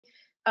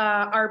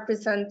our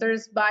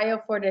presenter's bio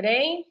for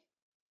today.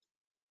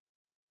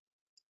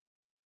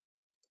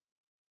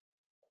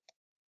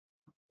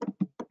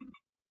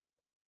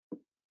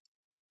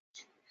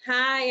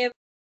 Hi.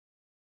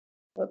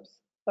 Oops,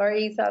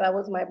 sorry, Isa, that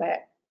was my bad.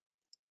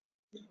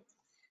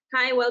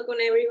 Hi, welcome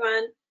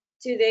everyone.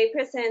 Today's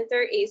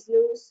presenter is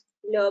Luz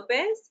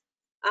Lopez.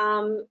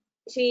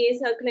 She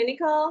is a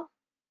clinical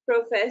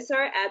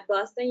professor at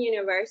Boston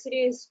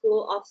University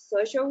School of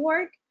Social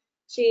Work.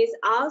 She is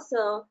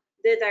also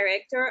the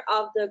director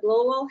of the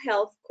Global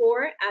Health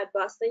Core at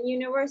Boston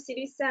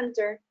University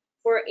Center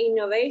for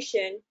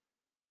Innovation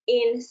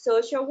in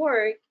Social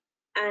Work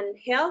and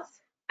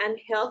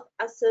Health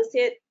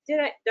Associate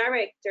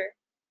Director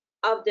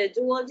of the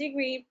dual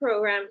degree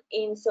program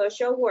in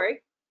social work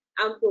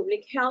and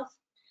public health.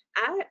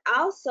 And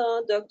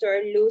also,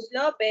 Dr. Luz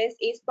Lopez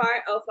is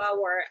part of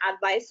our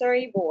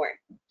advisory board.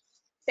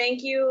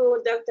 Thank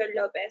you, Dr.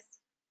 Lopez.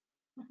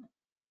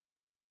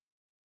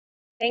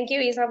 Thank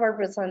you, Isa, for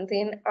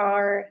presenting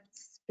our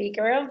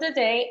speaker of the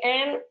day.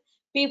 And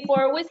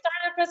before we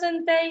start the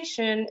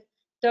presentation,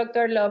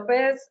 Dr.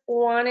 Lopez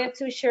wanted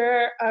to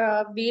share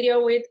a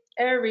video with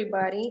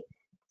everybody.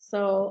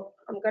 So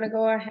I'm gonna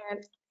go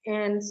ahead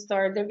and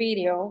start the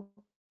video,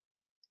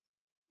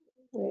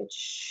 which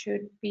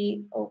should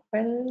be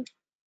open.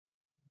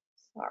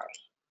 Sorry.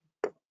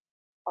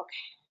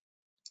 Okay.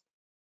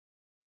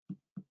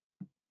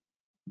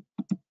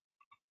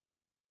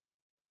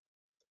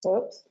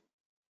 Whoops.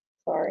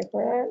 Sorry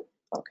for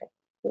that. Okay.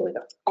 Here we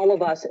go. All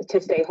of us to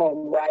stay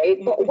home,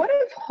 right? But what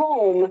if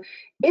home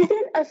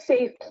isn't a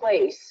safe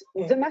place?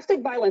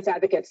 Domestic violence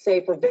advocates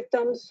say for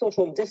victims,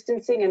 social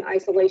distancing and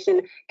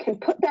isolation can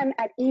put them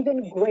at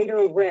even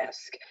greater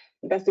risk.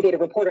 Investigative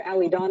reporter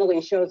Ali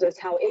Donnelly shows us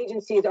how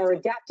agencies are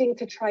adapting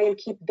to try and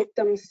keep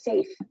victims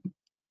safe.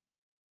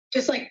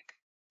 Just like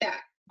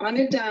that, on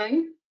a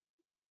dime,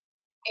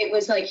 it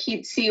was like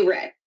he'd see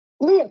red.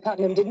 Leah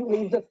Putnam didn't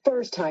leave the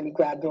first time he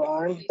grabbed her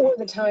arm or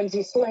the times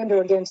he slammed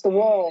her against the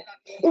wall.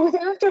 It was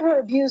after her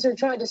abuser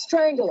tried to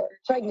strangle her,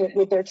 pregnant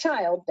with their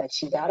child, that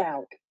she got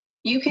out.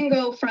 You can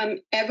go from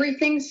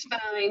everything's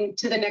fine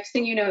to the next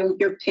thing you know,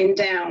 you're pinned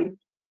down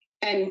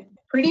and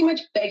pretty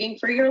much begging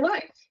for your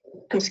life.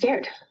 I'm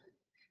scared.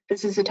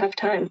 This is a tough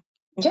time.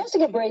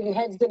 Jessica Braden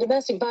heads the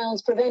Domestic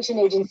Violence Prevention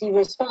Agency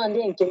Respond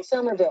Inc. in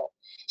Somerville.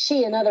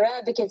 She and other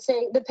advocates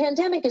say the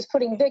pandemic is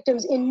putting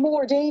victims in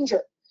more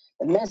danger.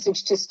 The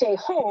message to stay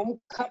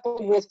home,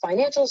 coupled with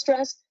financial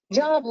stress,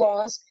 job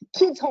loss,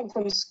 kids home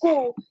from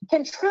school,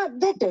 can trap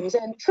victims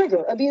and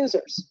trigger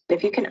abusers.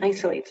 If you can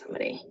isolate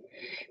somebody,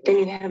 then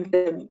you have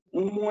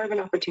more of an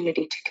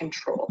opportunity to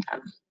control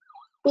them.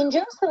 In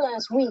just the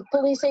last week,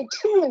 police say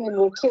 2 women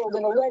were killed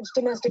in alleged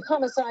domestic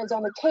homicides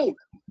on the Cape.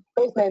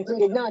 Both men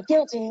pleaded not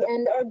guilty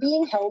and are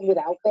being held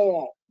without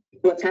bail.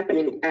 What's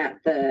happening at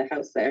the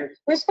house there?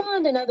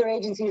 Respond and other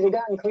agencies have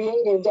gotten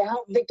creative to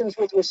help victims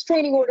with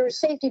restraining orders,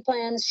 safety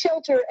plans,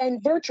 shelter,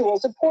 and virtual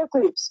support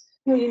groups.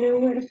 Well, you know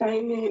where to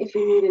find me if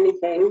you need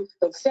anything.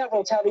 But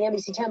several tell the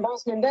NBC 10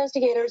 Boston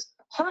investigators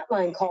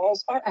hotline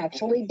calls are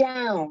actually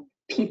down.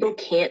 People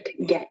can't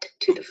get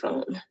to the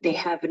phone. They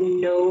have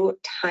no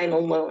time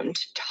alone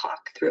to talk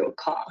through a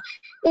call.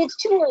 It's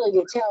too early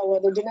to tell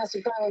whether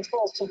domestic violence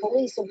calls to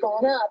police have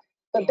gone up.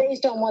 But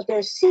based on what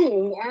they're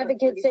seeing,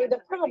 advocates say the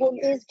problem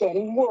is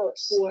getting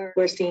worse.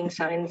 We're seeing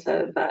signs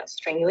of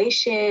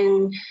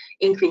strangulation,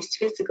 increased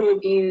physical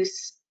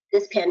abuse.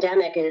 This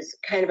pandemic is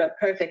kind of a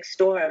perfect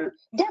storm.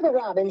 Deborah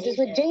Robbins is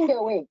with Jane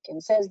Doe Inc.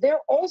 and says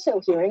they're also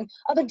hearing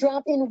of a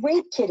drop in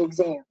rape kit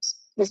exams.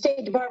 The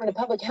State Department of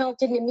Public Health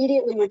didn't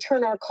immediately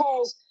return our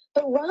calls,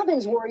 but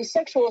Robbins worries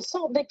sexual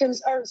assault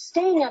victims are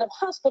staying out of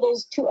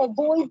hospitals to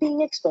avoid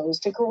being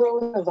exposed to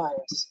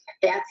coronavirus.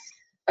 That's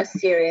a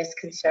serious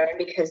concern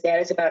because that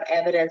is about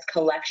evidence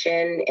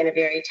collection in a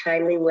very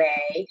timely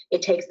way.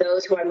 It takes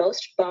those who are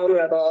most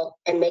vulnerable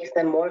and makes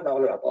them more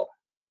vulnerable.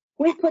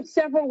 We've put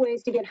several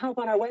ways to get help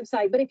on our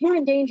website, but if you're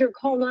in danger,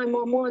 call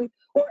 911,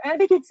 or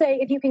advocates say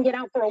if you can get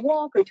out for a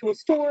walk or to a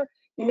store,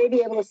 you may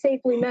be able to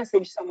safely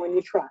message someone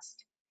you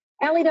trust.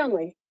 Ali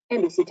Donnelly,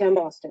 NBC 10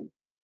 Boston.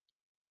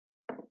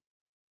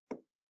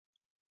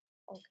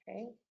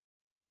 Okay.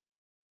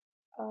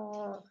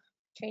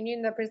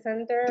 Changing the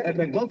presenter.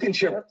 Edmund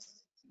Blankenship. Oops.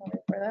 Sorry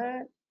for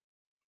that.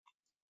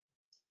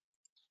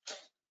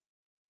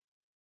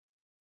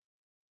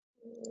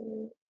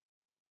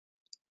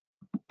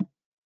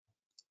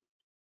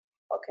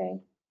 Okay.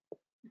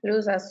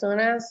 Luz, as soon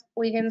as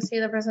we can see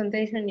the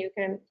presentation, you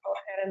can go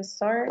ahead and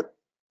start.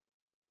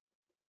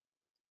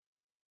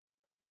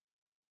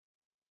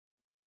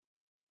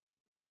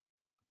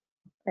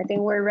 I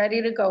think we're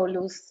ready to go,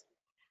 Luz.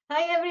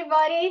 Hi,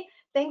 everybody.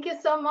 Thank you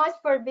so much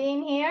for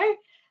being here.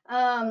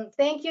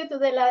 Thank you to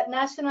the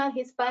National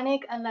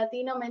Hispanic and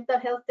Latino Mental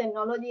Health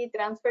Technology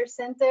Transfer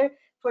Center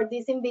for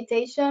this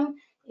invitation.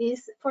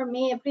 It's for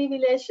me a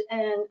privilege,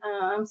 and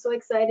I'm so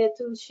excited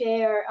to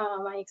share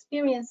my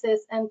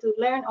experiences and to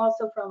learn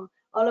also from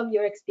all of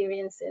your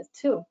experiences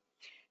too.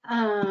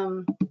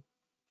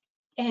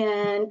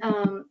 And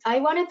I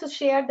wanted to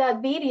share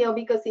that video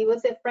because it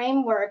was a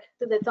framework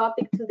to the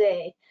topic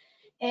today.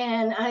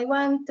 And I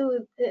want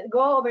to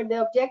go over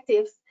the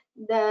objectives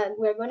that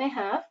we're going to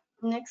have.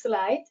 Next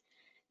slide.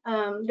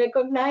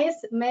 Recognize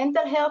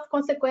mental health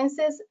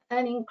consequences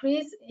and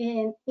increase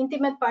in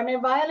intimate partner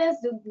violence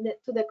due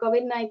to the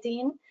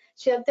COVID-19,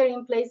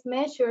 shelter-in-place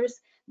measures,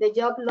 the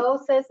job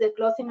losses, the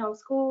closing of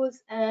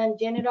schools, and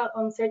general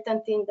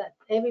uncertainty that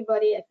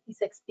everybody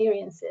is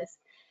experiences.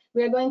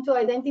 We are going to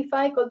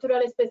identify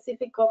culturally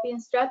specific coping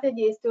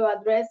strategies to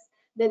address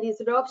the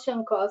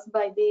disruption caused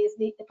by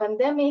the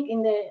pandemic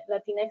in the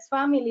Latinx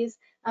families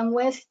and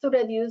ways to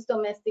reduce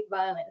domestic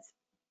violence.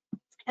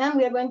 And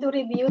we are going to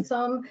review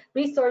some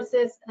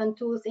resources and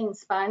tools in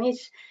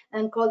Spanish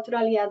and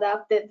culturally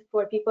adapted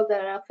for people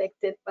that are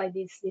affected by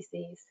this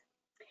disease.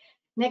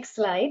 Next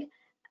slide.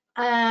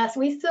 As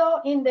we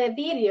saw in the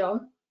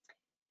video,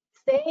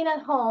 staying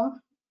at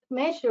home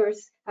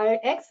measures are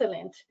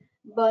excellent,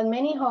 but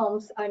many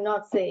homes are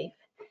not safe.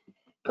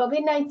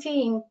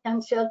 COVID-19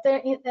 and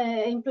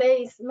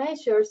shelter-in-place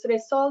measures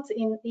result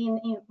in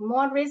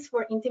more risk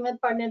for intimate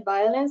partner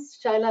violence,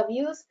 child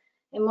abuse,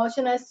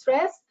 emotional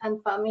stress,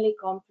 and family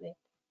conflict.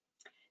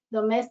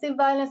 Domestic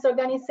violence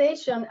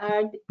organizations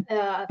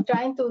are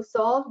trying to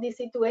solve this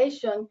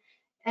situation,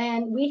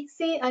 and we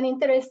see an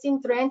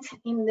interesting trend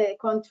in the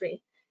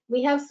country.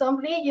 We have some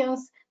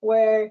regions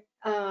where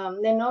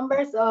the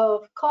numbers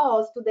of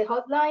calls to the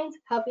hotlines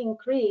have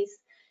increased,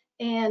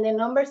 and the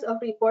numbers of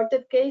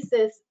reported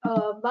cases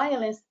of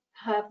violence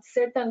have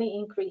certainly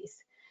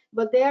increased.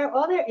 But there are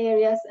other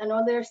areas and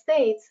other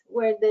states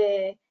where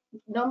the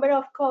number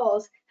of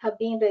calls have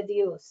been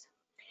reduced.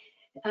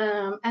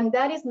 And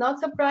that is not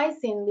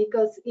surprising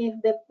because if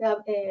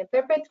the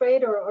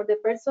perpetrator or the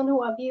person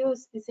who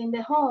abused is in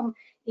the home,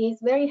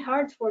 it's very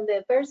hard for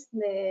the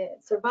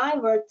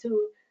survivor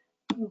to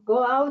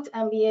go out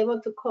and be able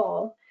to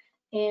call.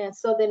 And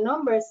so the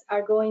numbers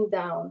are going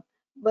down.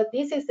 But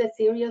this is a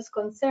serious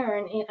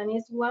concern, and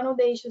it's one of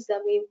the issues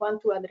that we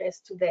want to address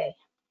today.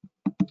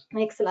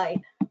 Next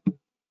slide.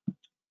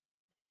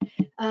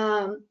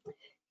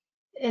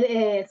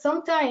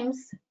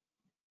 Sometimes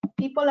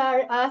people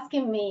are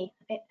asking me,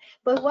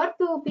 but what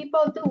do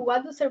people do?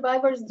 What do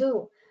survivors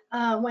do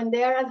when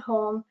they are at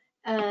home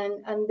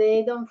and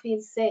they don't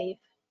feel safe?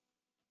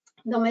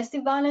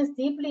 Domestic violence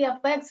deeply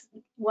affects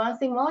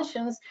one's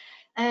emotions,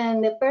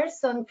 and the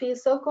person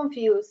feels so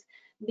confused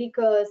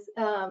because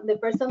the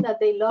person that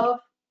they love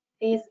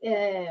is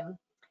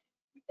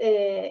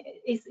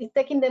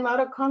taking them out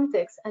of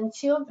context, and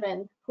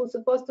children who are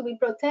supposed to be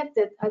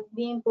protected are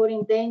being put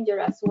in danger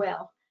as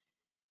well.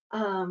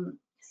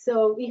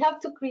 So we have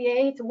to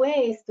create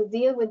ways to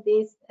deal with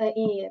these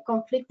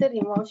conflicted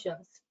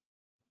emotions.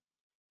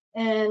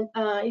 And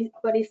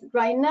but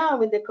right now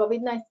with the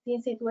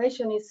COVID-19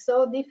 situation, it's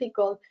so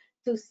difficult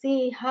to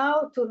see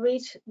how to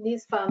reach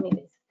these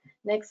families.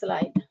 Next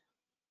slide.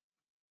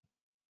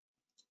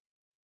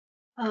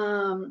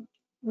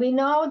 We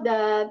know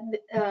that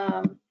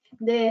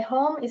the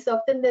home is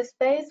often the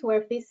space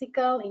where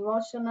physical,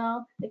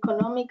 emotional,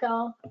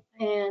 economical,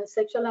 and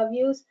sexual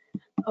abuse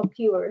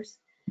occurs.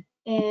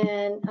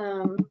 And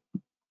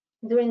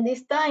during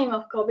this time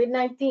of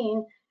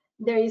COVID-19,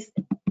 there is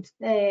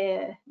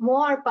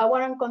more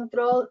power and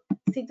control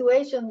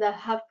situations that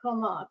have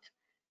come up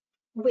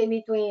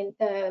between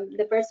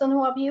the person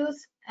who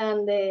abused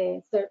and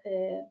the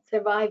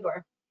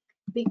survivor,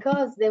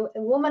 because the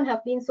women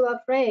have been so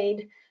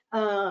afraid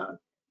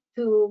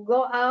to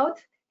go out,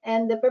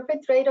 and the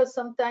perpetrators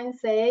sometimes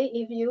say,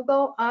 if you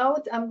go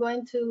out, I'm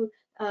going to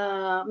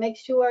make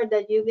sure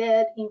that you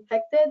get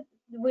infected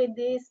with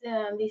this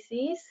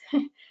disease,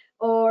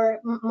 or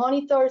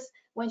monitors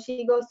when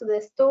she goes to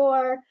the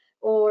store,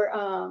 or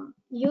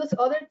use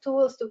other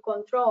tools to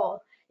control.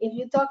 If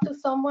you talk to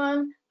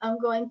someone, I'm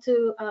going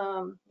to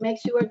make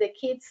sure the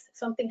kids,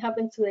 something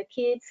happened to the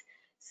kids.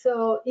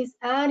 So it's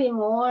adding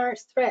more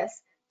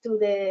stress to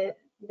the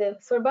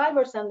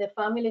survivors and the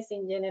families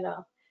in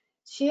general.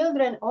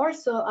 Children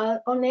also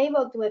are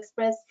unable to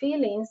express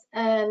feelings,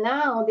 and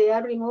now they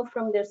are removed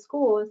from their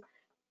schools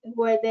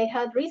where they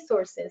had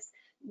resources.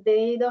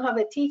 They don't have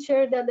a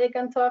teacher that they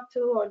can talk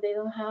to, or they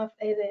don't have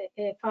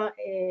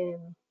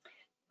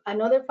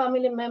another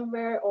family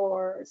member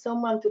or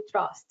someone to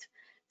trust.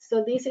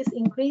 So this is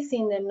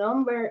increasing the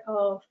number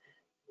of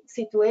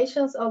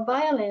situations of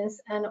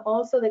violence and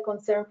also the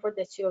concern for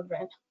the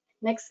children.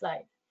 Next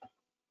slide.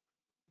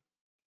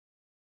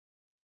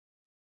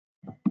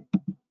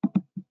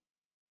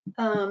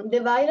 The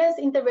Violence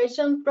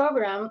Intervention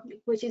Program,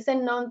 which is a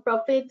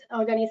nonprofit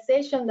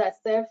organization that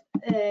serves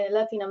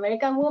Latin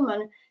American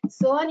women,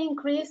 saw an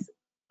increase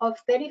of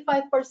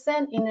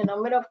 35% in the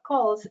number of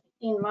calls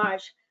in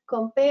March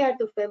compared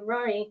to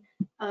February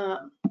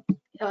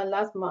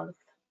last month.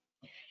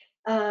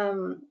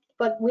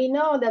 But we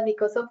know that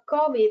because of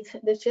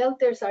COVID, the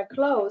shelters are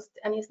closed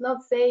and it's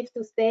not safe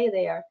to stay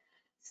there.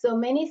 So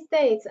many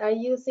states are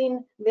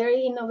using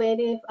very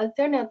innovative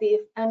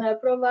alternatives and are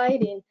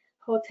providing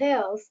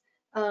hotels,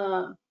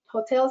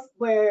 hotels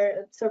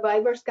where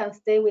survivors can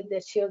stay with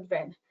their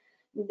children.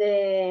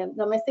 The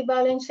domestic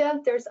violence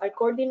shelters are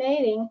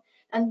coordinating,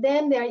 and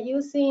then they are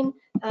using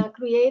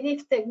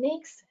creative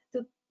techniques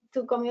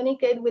to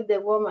communicate with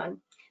the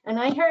woman. And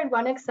I heard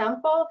one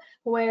example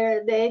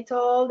where they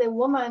told the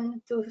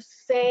woman to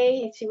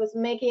say she was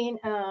making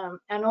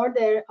an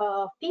order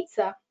of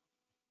pizza,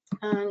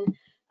 and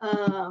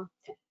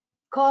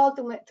call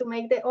to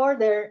make the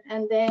order,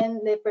 and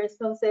then the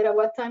person said, at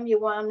what time you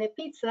want the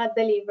pizza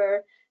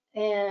delivered,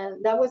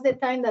 and that was the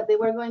time that they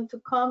were going to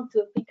come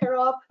to pick her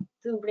up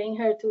to bring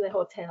her to the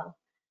hotel.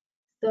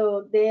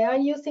 So they are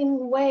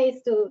using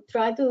ways to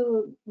try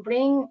to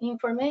bring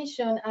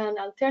information and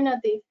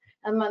alternative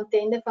and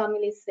maintain the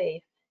family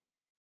safe.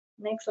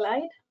 Next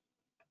slide.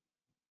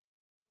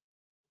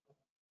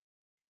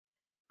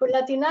 For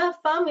Latina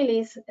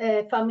families,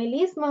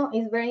 familismo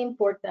is very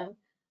important.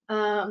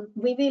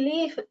 We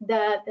believe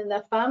that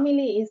the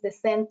family is the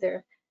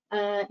center,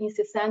 is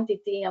a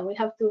sanctity, and we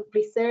have to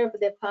preserve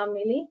the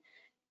family.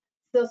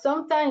 So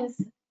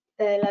sometimes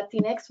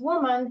Latinx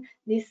women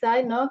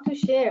decide not to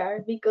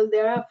share because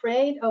they're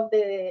afraid of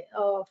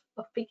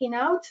picking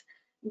out.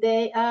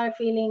 They are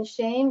feeling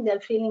shame, they're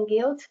feeling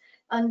guilt,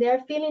 and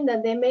they're feeling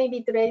that they may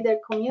betray their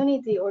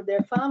community or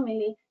their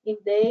family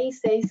if they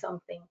say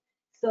something.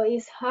 So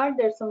it's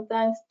harder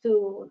sometimes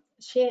to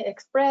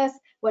express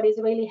what is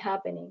really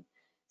happening.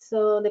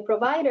 So the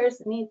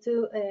providers need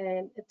to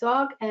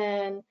talk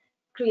and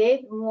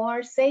create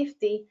more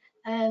safety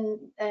and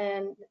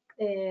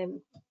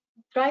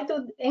try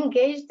to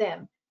engage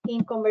them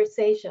in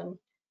conversation.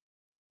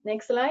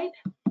 Next slide.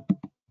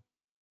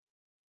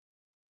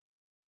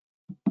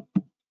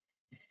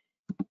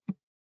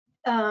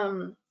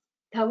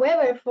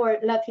 However, for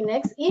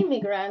Latinx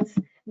immigrants,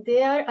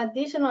 there are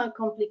additional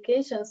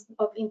complications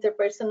of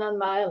interpersonal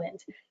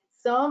violence.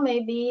 Some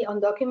may be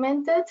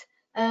undocumented,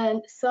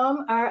 and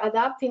some are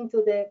adapting to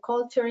the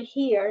culture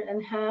here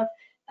and have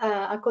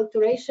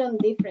acculturation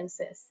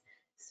differences.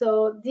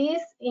 So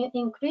this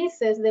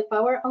increases the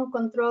power and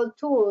control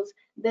tools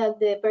that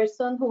the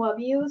person who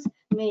abused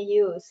may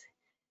use.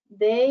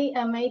 They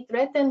may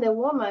threaten the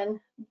woman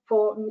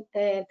for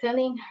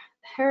telling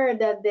her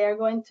that they're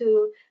going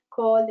to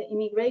call the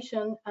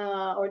immigration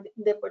or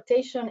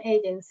deportation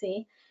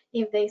agency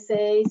if they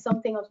say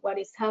something of what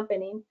is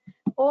happening.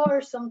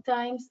 Or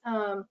sometimes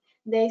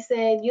they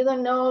say, you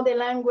don't know the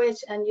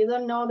language and you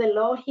don't know the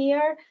law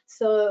here,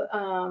 so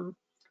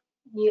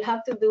you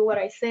have to do what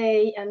I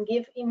say, and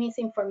give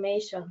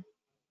misinformation.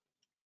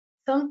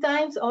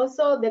 Sometimes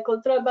also the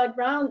cultural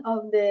background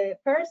of the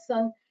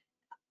person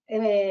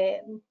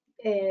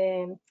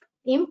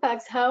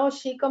impacts how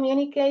she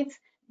communicates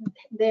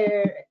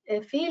their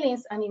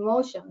feelings and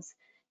emotions.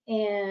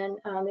 And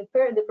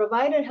the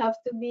provider has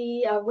to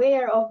be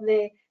aware of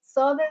the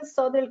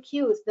subtle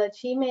cues that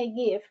she may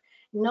give,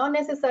 not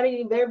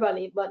necessarily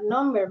verbally, but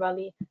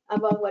non-verbally,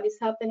 about what is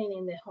happening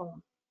in the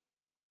home.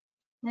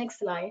 Next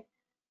slide.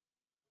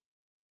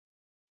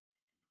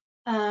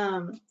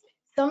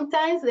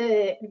 Sometimes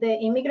the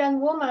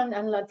immigrant woman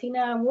and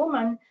Latina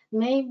woman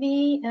may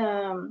be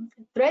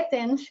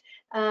threatened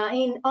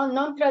in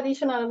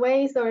non-traditional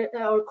ways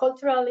or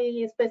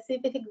culturally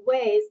specific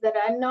ways that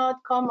are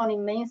not common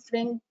in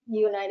mainstream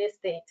United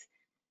States,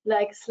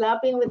 like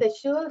slapping with the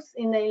shoes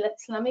in the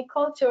Islamic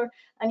culture,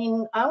 and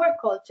in our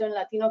culture,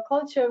 Latino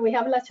culture, we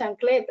have la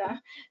chancleta.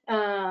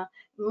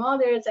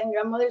 Mothers and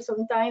grandmothers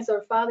sometimes,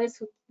 or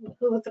fathers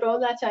who throw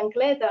la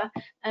chancleta,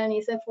 and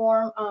it's a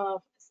form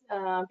of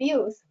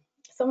abuse.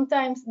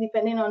 Sometimes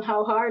depending on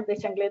how hard the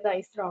chancleta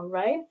is thrown,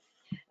 right?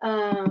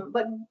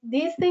 But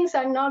these things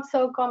are not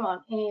so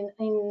common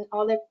in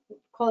other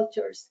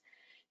cultures.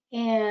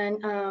 And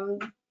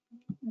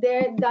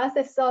that's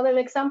a subtle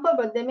example,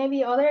 but there may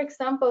be other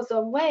examples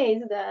of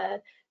ways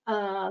that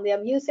the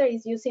abuser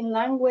is using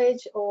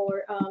language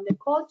or the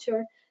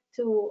culture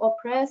to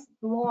oppress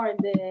more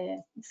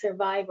the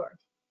survivor.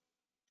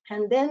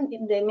 And then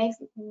they make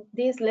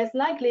this less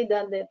likely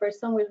that the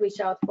person will reach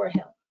out for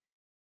help.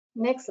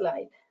 Next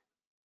slide.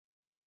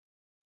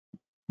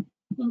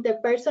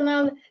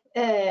 Interpersonal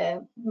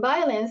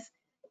violence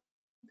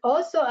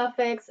also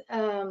affects,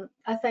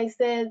 as I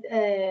said,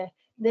 the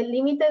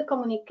limited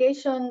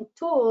communication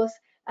tools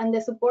and the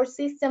support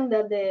system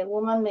that the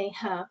woman may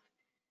have.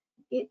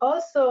 It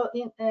also,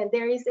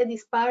 there is a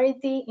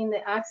disparity in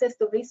the access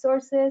to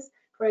resources,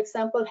 for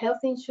example,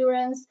 health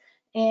insurance,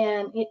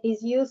 and it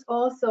is used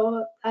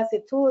also as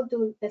a tool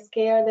to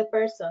scare the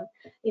person.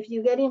 If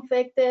you get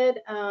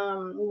infected,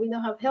 we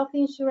don't have health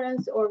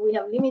insurance, or we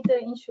have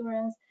limited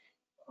insurance,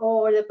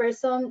 or the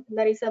person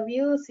that is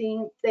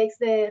abusing takes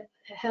the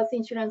health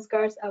insurance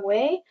cards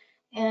away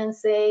and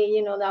say,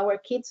 you know, our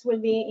kids will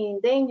be in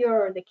danger,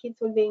 or the kids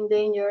will be in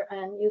danger,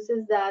 and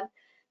uses that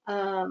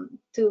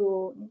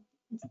to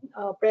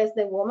oppress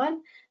the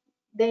woman.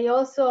 They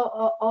also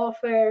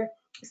offer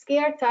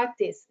scare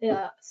tactics.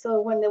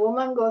 So when the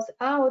woman goes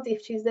out,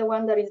 if she's the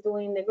one that is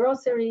doing the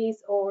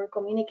groceries or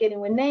communicating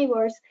with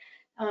neighbors,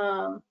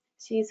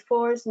 she's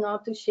forced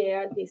not to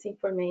share this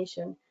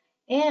information.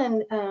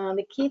 and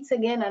the kids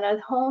again are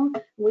at home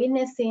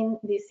witnessing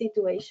this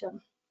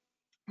situation.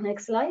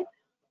 Next slide.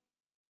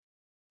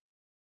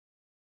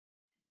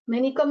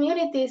 Many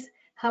communities,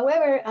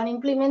 however, are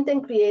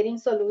implementing creating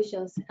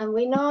solutions. And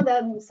we know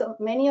that so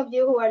many of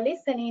you who are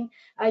listening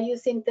are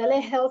using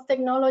telehealth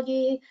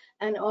technology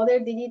and other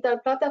digital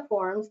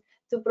platforms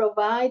to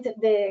provide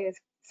the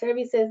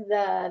services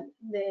that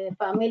the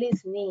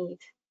families need.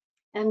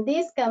 And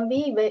these can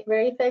be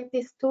very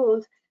effective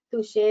tools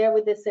to share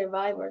with the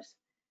survivors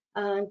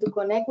and to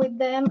connect with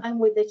them and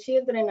with the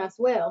children as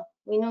well.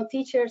 We know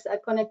teachers are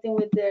connecting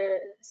with their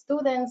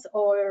students,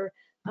 or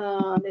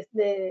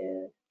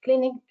the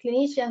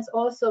clinicians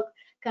also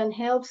can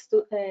help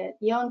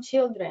young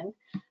children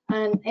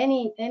and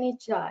any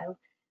child.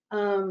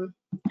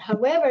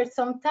 However,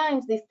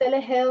 sometimes these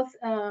telehealth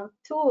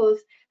tools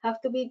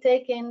have to be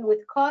taken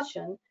with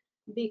caution,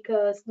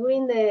 because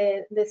during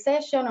the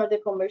session or the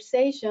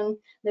conversation,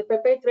 the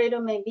perpetrator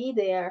may be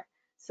there.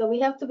 So we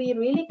have to be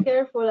really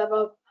careful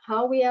about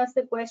how we ask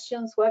the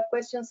questions, what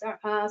questions are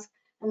asked,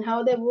 and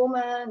how the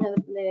woman and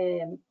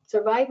the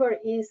survivor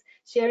is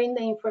sharing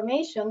the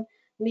information,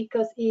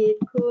 because it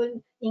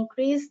could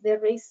increase the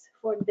risk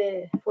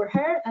for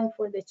her and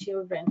for the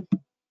children.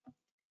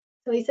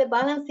 So it's a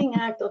balancing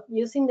act of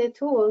using the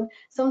tool,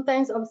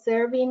 sometimes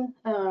observing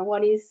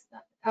what is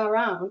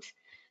around,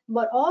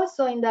 but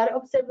also in that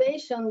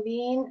observation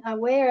being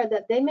aware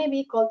that there may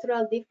be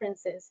cultural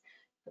differences.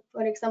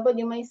 For example,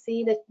 you may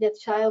see the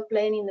child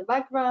playing in the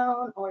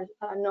background, or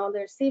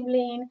another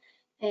sibling,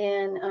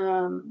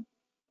 and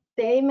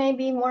they may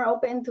be more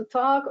open to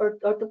talk or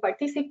to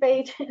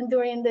participate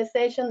during the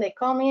session. They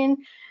come in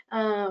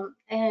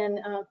and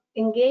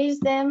engage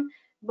them,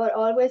 but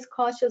always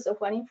cautious of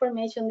what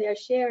information they are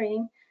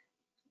sharing.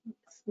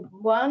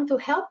 One, to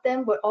help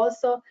them, but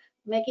also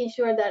making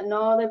sure that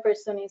no other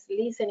person is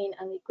listening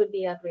and it could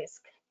be at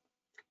risk.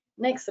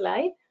 Next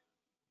slide.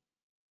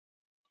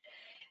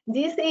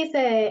 This is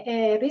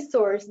a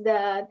resource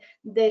that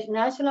the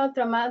National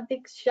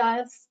Traumatic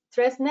Child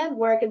Stress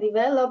Network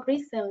developed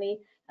recently,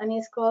 and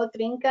it's called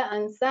Trinca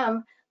and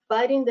Sam,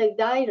 Fighting the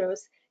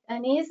Virus,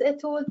 and it's a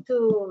tool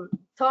to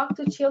talk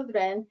to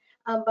children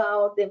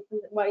about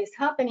what is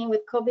happening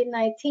with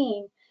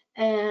COVID-19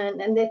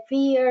 and the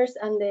fears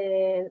and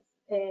the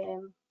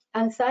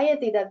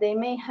anxiety that they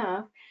may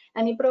have,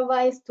 and it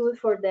provides tools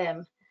for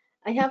them.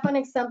 I have an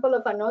example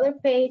of another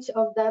page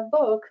of that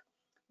book.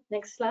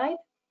 Next slide.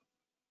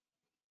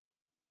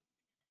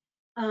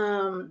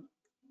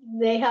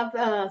 They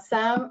have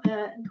Sam,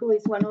 who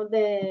is one of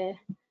the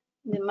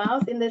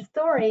mouse in the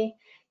story,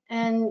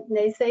 and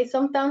they say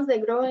sometimes the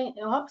growing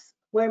ups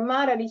were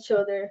mad at each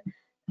other.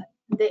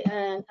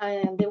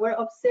 And they were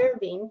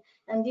observing,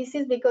 and this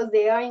is because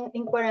they are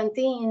in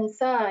quarantine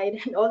inside,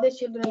 and all the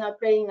children are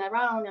playing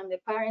around, and the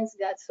parents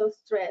got so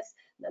stressed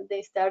that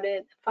they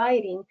started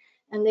fighting,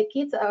 and the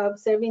kids are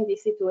observing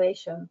this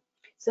situation.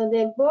 So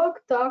the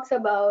book talks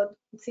about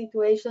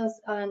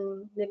situations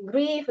and the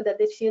grief that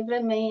the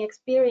children may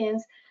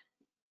experience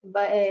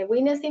by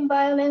witnessing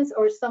violence,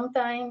 or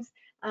sometimes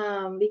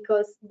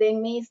because they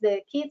miss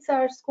the kids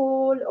at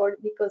school, or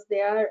because they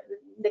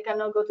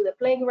cannot go to the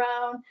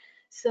playground.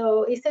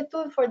 So it's a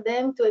tool for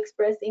them to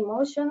express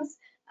emotions,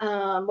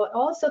 but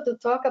also to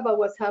talk about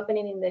what's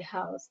happening in the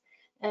house.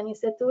 And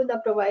it's a tool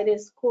that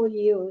provides school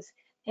use.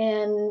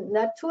 And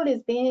that tool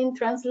is being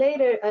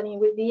translated, and it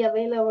will be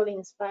available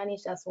in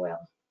Spanish as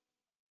well.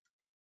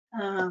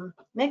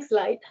 Next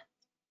slide.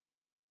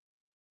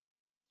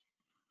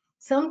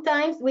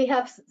 Sometimes we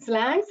have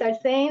slangs or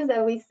sayings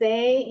that we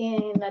say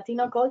in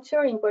Latino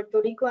culture, in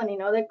Puerto Rico and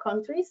in other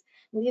countries.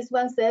 This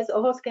one says,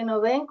 ojos que no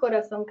ven,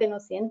 corazón que no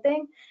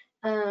sienten.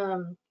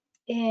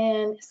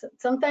 And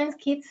sometimes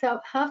kids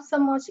have so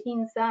much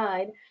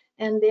inside,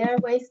 and there are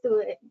ways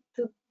to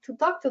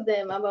talk to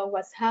them about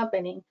what's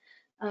happening.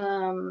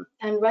 And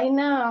right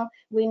now,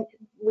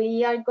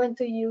 we are going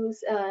to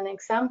use an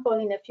example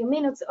in a few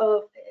minutes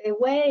of a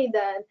way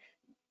that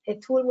a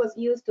tool was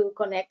used to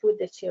connect with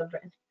the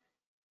children.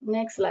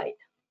 Next slide.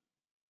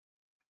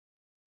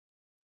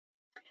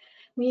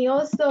 We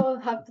also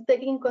have to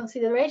take in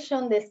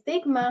consideration the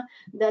stigma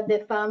that the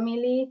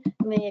family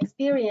may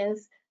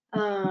experience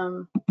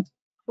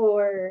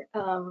for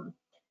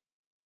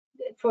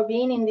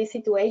being in this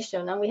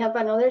situation. And we have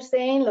another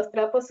saying, los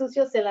trapos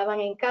sucios se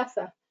lavan en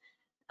casa.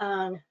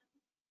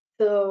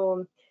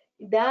 So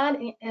that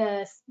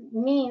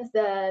means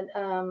that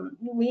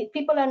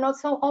people are not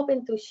so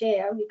open to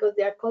share because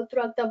there are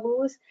cultural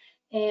taboos,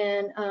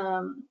 and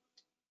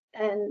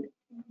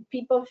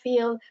people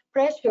feel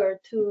pressure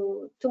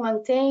to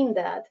maintain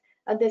that.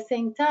 At the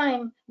same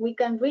time, we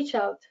can reach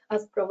out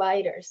as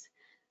providers.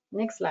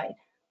 Next slide.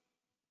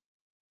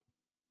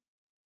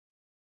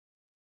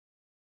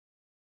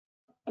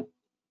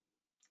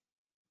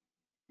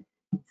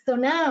 So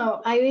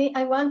now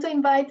I want to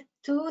invite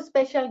two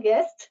special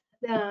guests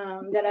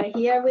that are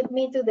here with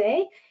me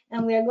today,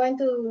 and we are going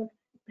to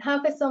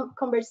have some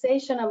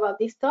conversation about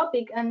this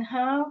topic and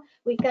how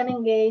we can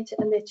engage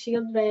the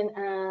children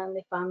and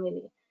the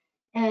family.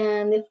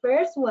 And the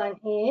first one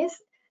is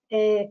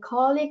a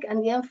colleague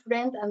and young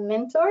friend and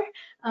mentor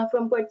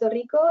from Puerto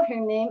Rico. Her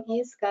name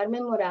is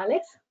Carmen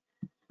Morales.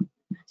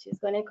 She's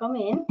going to come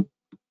in.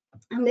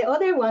 And the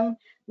other one,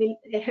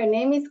 her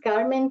name is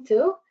Carmen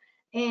too.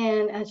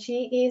 And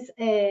she is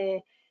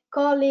a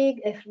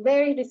colleague, a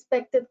very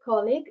respected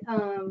colleague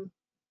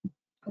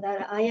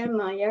that I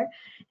admire,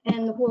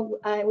 and who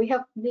we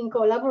have been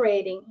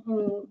collaborating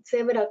in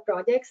several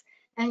projects.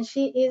 And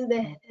she is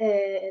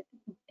a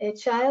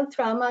child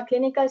trauma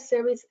clinical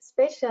service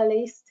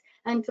specialist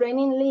and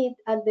training lead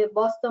at the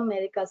Boston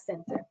Medical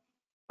Center.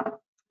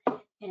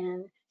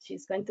 And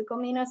she's going to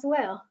come in as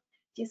well.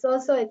 She's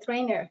also a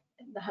trainer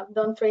that have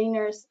done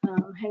trainers.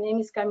 Her name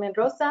is Carmen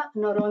Rosa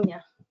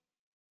Noroña.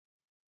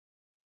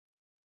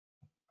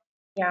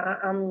 Yeah,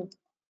 I'm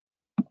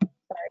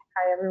sorry.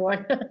 Hi,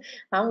 everyone.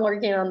 I'm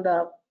working on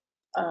the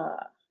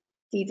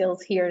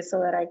details here so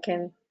that I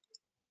can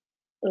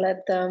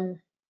let them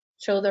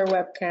show their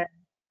webcam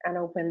and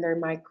open their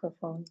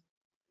microphone.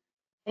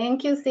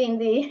 Thank you,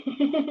 Cindy.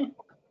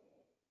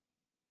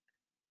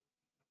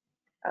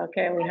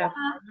 Okay, we have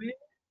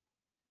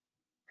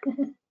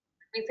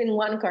missing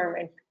one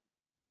Carmen.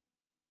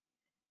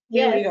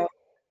 Here we Yes. go.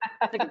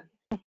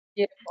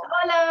 Beautiful.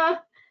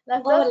 Hola.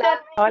 Las dos Hola.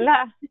 Carmen.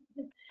 Hola.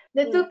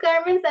 The two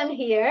Carmens are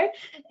here,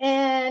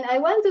 and I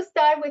want to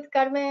start with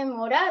Carmen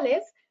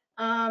Morales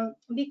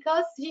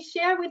because she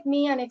shared with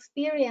me an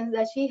experience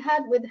that she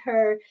had with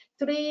her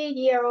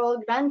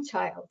 3-year-old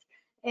grandchild.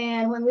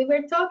 And when we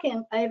were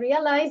talking, I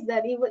realized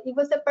that it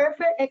was a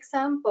perfect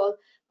example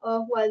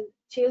of what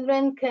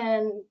children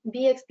can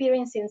be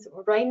experiencing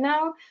right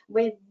now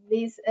with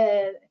this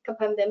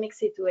pandemic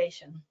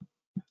situation.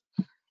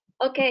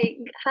 Okay,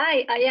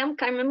 hi, I am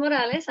Carmen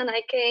Morales, and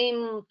I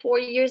came 4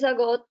 years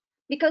ago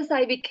because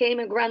I became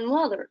a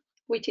grandmother,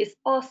 which is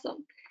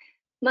awesome.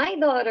 My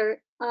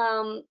daughter,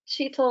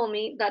 she told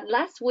me that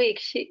last week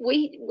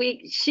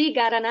she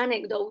got an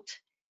anecdote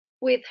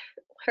with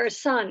her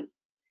son,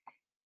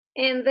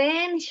 and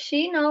then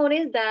she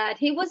noticed that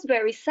he was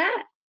very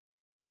sad.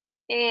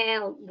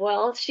 And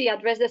well, she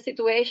addressed the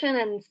situation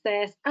and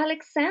says,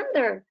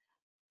 Alexander,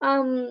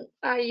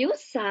 are you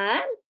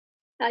sad?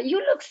 You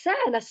look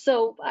sad.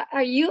 So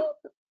are you?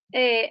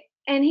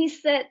 And he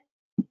said,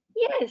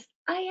 yes,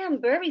 I am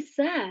very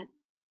sad.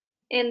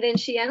 And then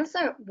she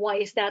answered, why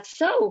is that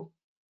so?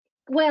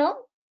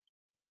 Well,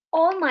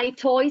 all my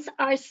toys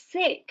are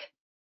sick.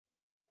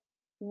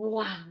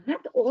 What?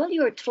 All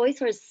your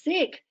toys are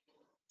sick?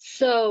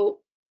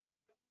 So,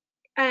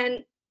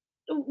 and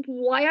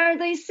why are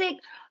they sick?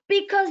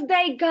 Because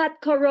they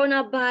got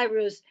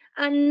coronavirus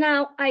and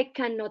now I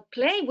cannot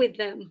play with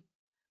them.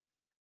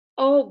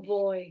 Oh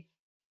boy.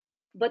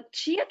 But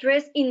she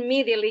addressed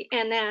immediately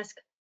and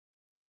asked,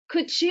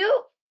 could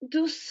you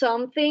do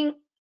something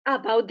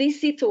about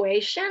this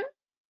situation?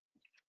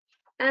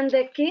 And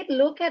the kid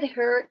looked at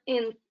her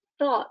and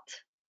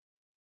thought,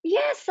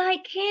 yes, I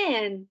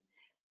can.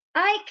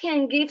 I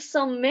can give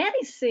some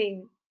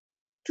medicine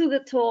to the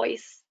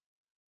toys.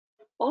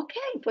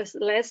 Okay, pues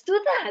let's do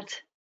that.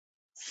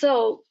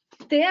 So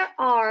there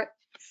are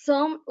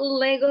some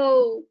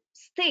Lego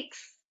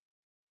sticks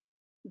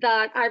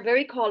that are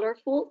very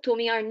colorful, to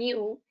me are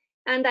new,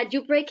 and that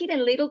you break it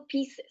in little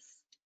pieces.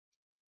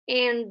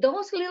 And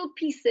those little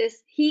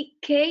pieces, he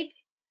gave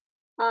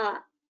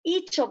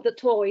each of the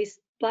toys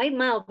by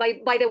mouth.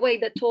 By the way,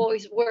 the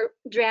toys were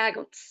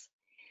dragons.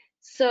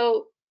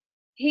 So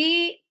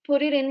he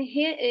put it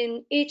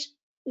in each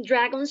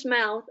dragon's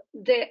mouth,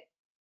 the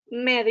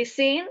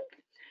medicine,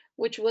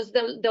 which was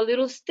the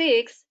little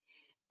sticks.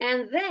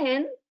 And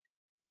then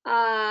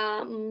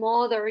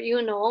mother,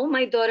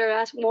 my daughter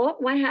asked,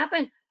 what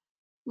happened?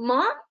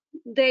 Mom,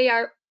 they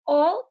are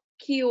all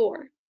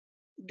cured.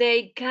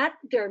 They got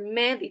their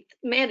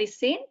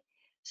medicine.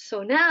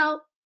 So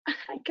now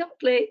I can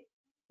play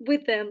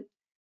with them.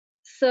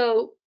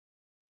 So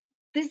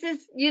this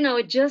is,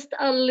 just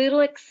a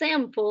little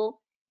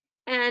example,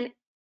 and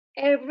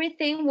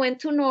everything went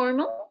to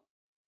normal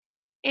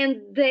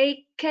and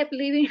they kept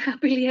living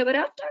happily ever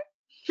after.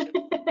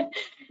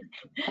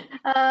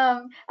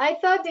 I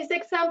thought this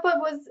example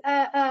was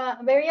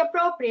very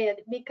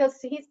appropriate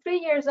because he's 3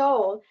 years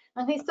old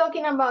and he's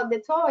talking about the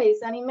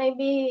toys, and it may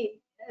be,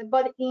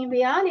 but in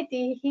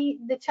reality,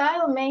 the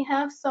child may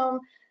have some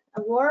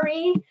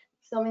worry,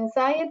 some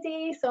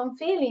anxiety, some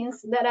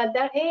feelings that at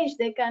that age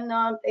they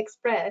cannot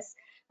express.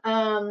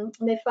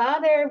 The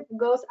father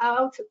goes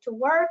out to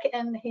work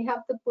and he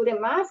have to put a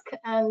mask,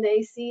 and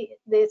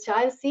the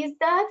child sees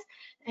that,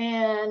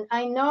 and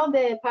I know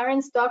the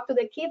parents talk to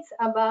the kids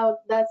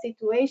about that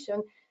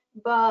situation,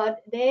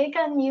 but they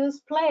can use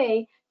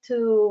play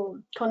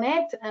to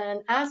connect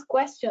and ask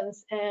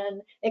questions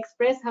and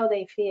express how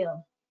they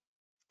feel.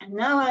 And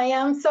now I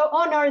am so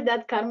honored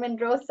that Carmen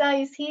Rosa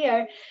is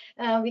here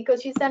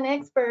because she's an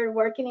expert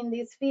working in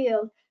this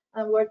field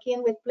and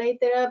working with play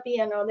therapy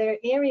and other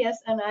areas,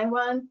 and I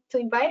want to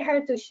invite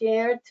her to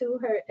share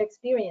her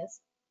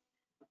experience.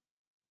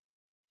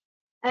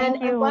 And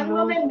Thank you, one Luz.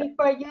 moment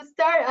before you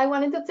start, I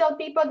wanted to tell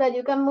people that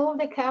you can move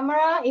the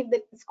camera. If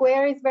the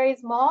square is very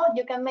small,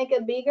 you can make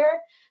it bigger.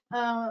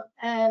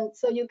 And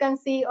so you can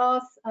see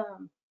us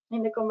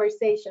in the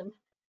conversation.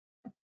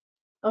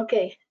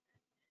 Okay.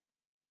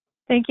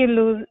 Thank you,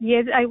 Luz.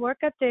 Yes, I work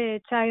at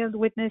the Child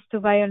Witness to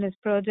Violence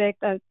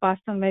Project at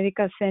Boston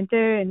Medical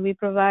Center, and we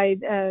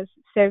provide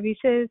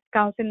services,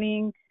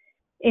 counseling,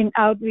 and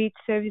outreach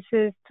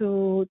services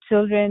to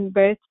children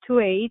birth to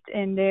 8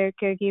 and their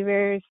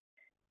caregivers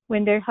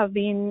when there have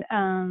been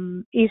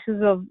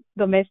issues of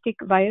domestic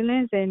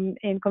violence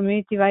and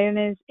community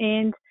violence,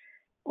 and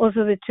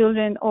also the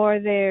children or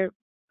their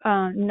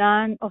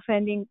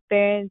non-offending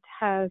parent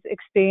has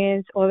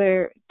experienced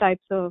other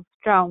types of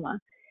trauma.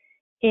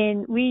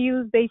 And we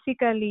use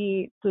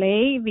basically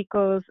play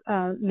because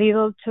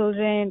little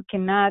children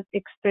cannot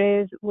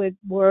express with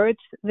words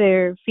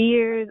their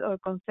fears or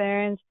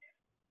concerns,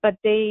 but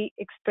they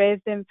express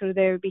them through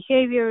their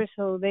behavior.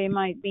 So they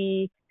might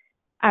be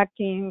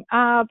acting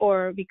up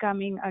or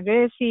becoming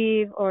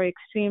aggressive or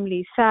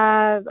extremely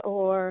sad,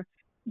 or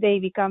they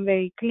become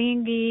very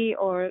clingy,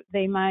 or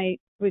they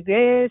might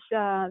regress,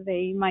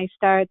 they might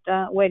start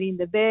wetting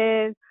the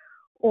bed,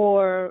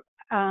 or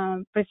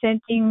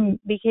presenting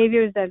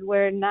behaviors that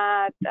were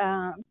not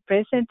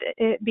present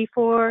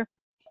before.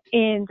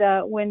 And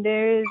when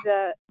there is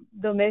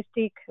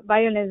domestic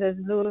violence, as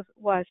Luz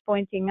was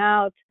pointing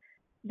out,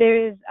 there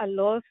is a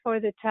loss for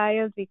the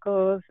child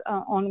because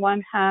on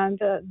one hand,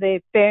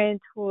 the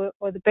parents who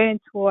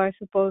are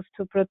supposed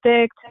to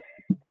protect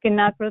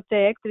cannot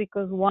protect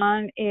because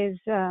one is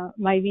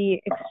might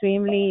be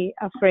extremely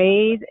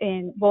afraid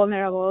and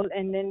vulnerable,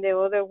 and then the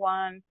other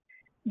one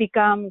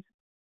becomes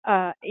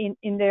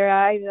in their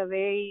eyes a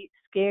very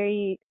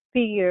scary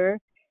figure,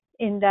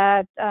 and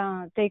that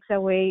takes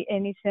away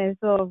any sense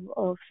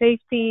of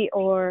safety,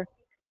 or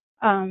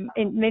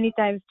and many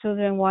times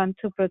children want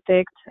to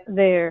protect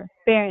their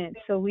parents.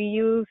 So we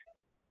use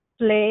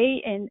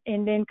play,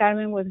 and then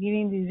Carmen was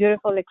giving this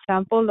beautiful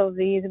example of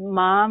this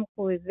mom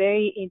who is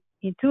very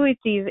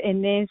intuitive,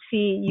 and then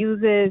she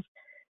uses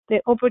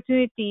the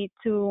opportunity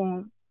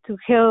to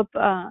help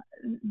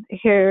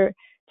her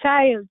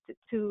child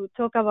to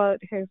talk about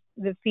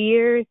the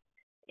fears,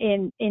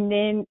 and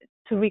then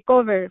to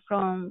recover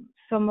from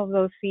some of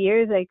those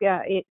fears. Like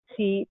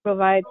she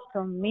provides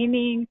some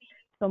meaning,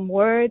 some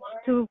words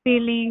to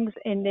feelings,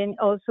 and then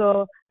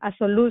also a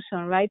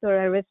solution, right,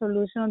 or a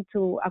resolution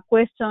to a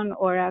question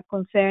or a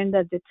concern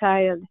that the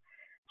child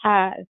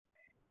has.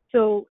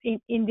 So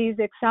in this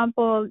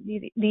example,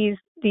 this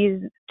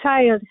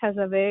child has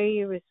a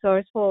very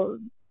resourceful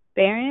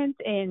parent,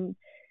 and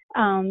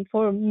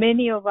for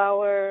many of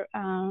our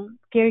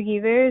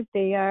caregivers,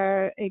 they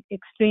are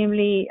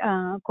extremely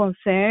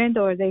concerned,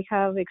 or they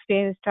have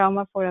experienced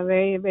trauma for a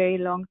very, very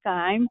long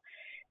time.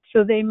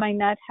 So they might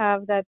not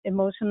have that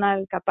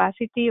emotional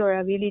capacity or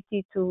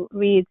ability to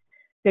read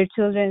their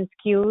children's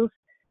cues.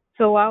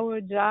 So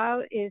our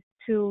job is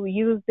to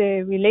use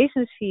the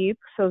relationship,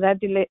 so that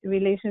the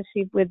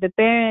relationship with the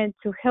parent,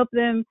 to help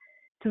them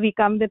to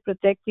become the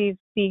protective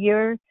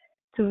figure,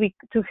 to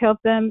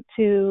help them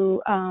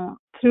to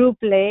through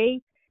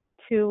play,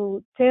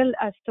 to tell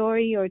a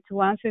story or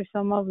to answer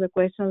some of the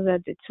questions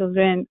that the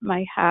children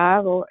might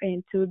have,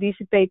 and to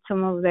dissipate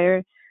some of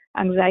their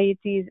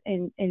anxieties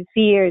and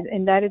fears.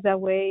 And that is a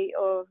way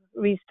of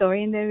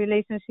restoring the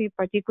relationship,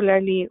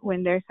 particularly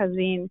when there has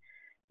been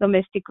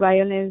domestic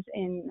violence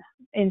and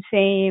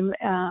shame,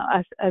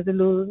 as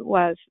Luz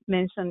was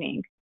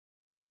mentioning.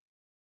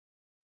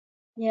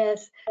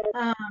 Yes,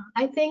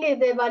 I think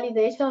the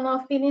validation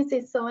of feelings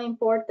is so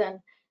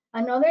important.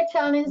 Another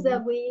challenge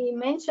that we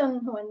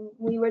mentioned when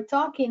we were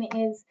talking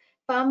is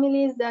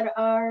families that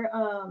are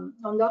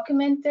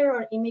undocumented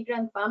or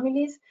immigrant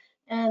families,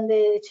 and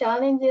the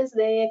challenges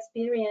they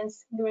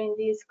experience during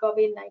this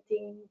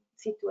COVID-19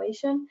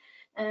 situation.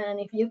 And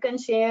if you can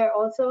share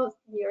also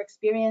your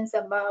experience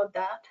about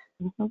that.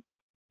 Mm-hmm.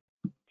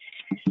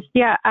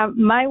 Yeah,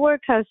 my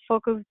work has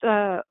focused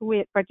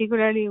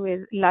particularly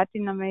with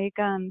Latin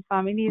American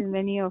families,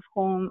 many of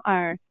whom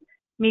are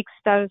mixed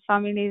status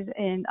families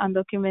and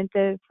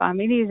undocumented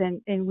families,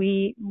 and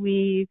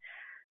we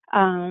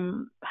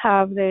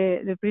have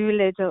the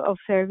privilege of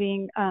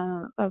serving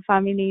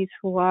families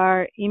who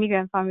are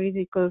immigrant families,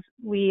 because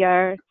we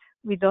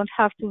don't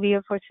have to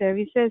bill for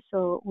services,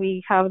 so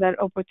we have that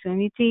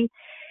opportunity.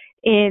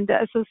 And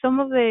so some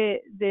of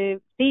the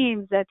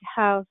themes that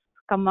have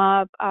come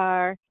up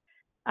are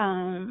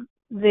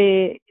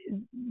the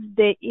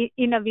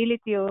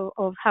inability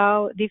of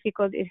how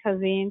difficult it has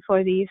been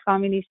for these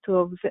families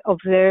to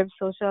observe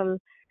social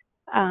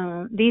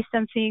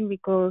distancing,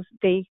 because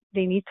they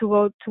need to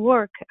go to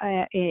work,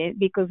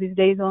 because if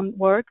they don't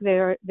work,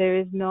 there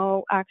is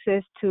no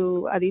access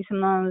to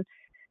additional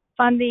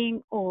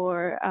funding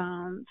or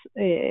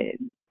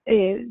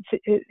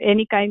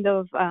any kind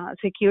of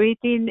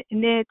security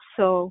net.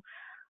 So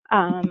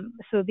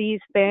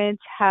these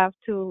parents have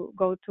to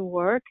go to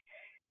work.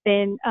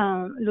 Then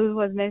Luz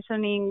was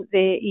mentioning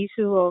the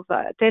issue of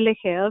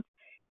telehealth,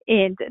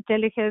 And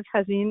telehealth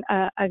has been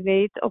a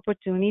great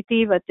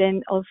opportunity, but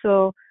then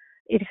also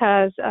it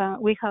has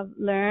we have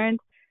learned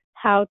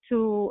how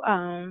to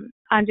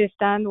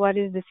understand what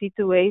is the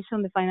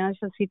situation, the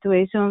financial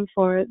situation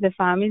for the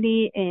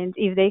family, and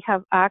if they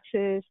have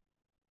access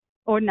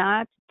or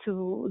not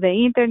to the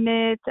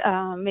internet.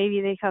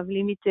 Maybe they have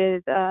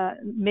limited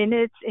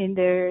minutes in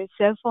their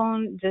cell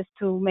phone just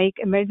to make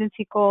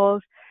emergency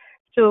calls.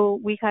 So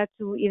we had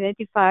to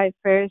identify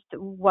first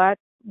what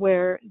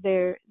were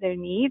their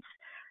needs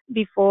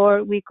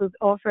before we could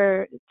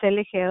offer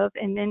telehealth,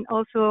 and then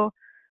also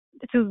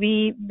to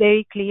be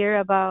very clear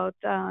about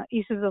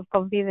issues of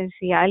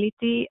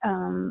confidentiality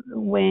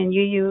when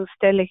you use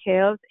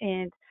telehealth.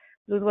 And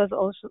Luz was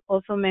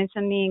also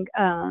mentioning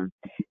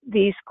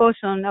this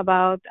caution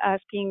about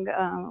asking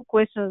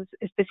questions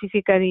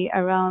specifically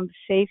around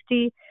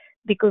safety,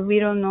 because we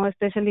don't know,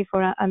 especially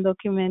for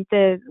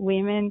undocumented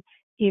women,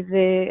 if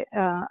the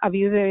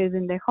abuser is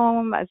in the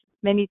home, as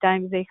many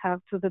times they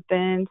have to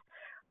depend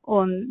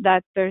on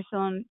that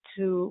person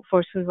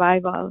for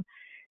survival.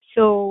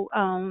 So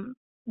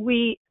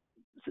we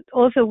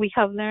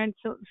have learned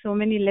so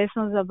many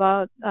lessons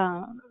about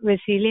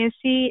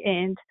resiliency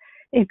and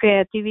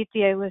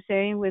creativity. I was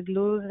sharing with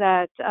Luz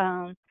that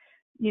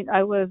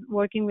I was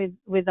working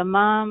with a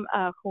mom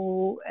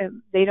who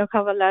they don't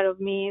have a lot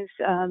of means.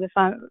 The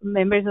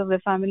members of the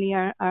family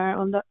are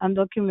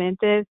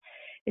undocumented,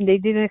 and they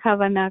didn't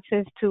have an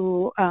access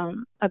to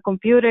a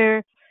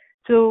computer.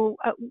 So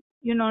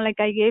like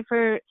I gave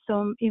her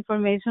some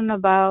information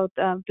about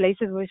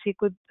places where she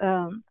could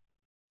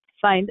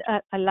find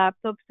a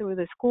laptop through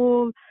the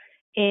school,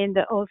 and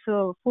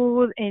also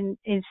food. And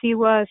she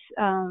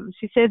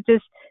said,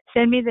 just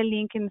send me the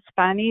link in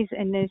Spanish.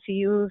 And then she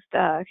used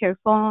her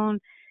phone,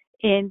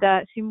 and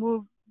she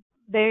moved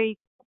very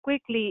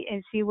quickly,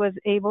 and she was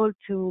able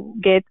to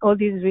get all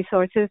these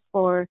resources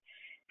for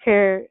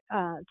her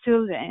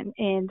children.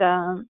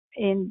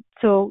 And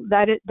so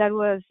that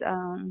was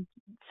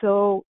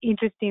so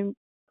interesting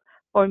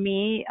for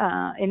me,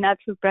 and not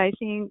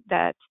surprising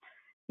that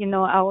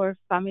our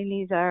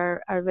families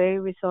are very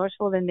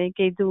resourceful, and they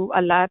can do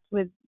a lot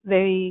with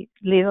very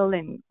little,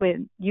 and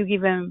when you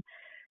give them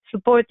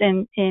support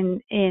and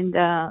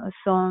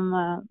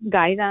some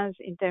guidance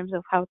in terms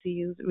of how to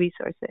use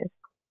resources.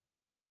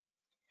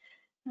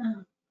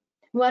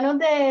 One of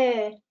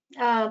the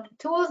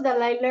tools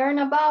that I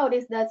learned about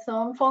is that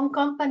some phone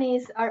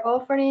companies are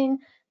offering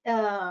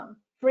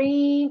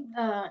free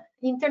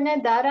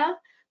internet data,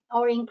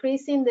 or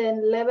increasing the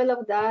level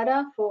of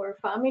data for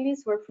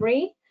families for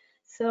free.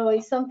 So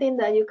it's something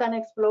that you can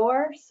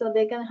explore, so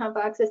they can have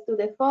access to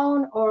the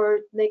phone, or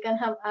they can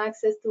have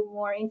access to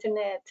more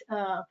internet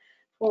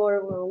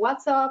for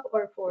WhatsApp,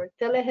 or for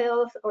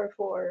telehealth, or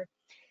for,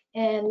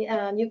 and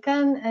you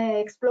can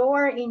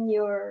explore in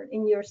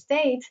your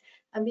state.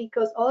 And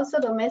because also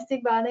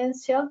domestic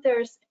violence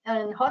shelters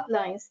and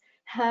hotlines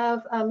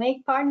have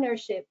made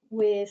partnership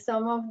with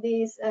some of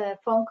these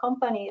phone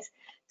companies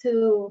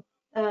to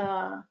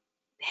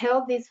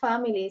help these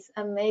families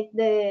and make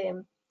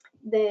the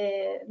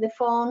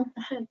phone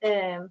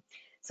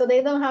so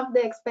they don't have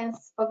the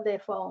expense of the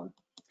phone.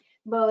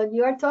 But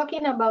you are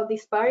talking about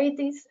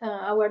disparities.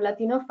 Our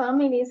Latino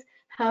families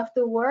have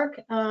to work,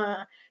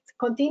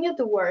 continue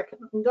to work,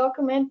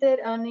 documented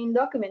and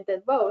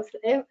undocumented, both.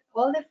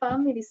 All the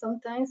families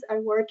sometimes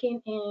are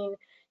working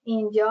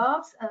in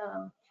jobs,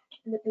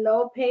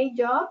 low-paid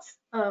jobs,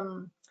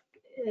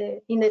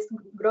 in the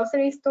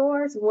grocery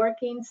stores,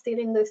 working still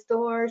in the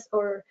stores,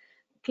 or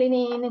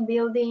cleaning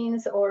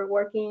buildings, or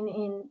working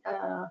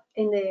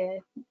in the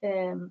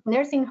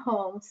nursing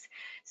homes.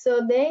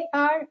 So they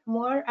are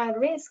more at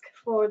risk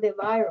for the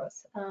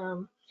virus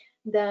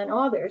than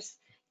others.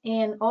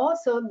 And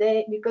also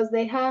because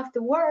they have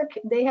to work,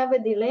 they have a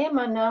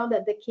dilemma now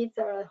that the kids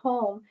are at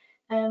home,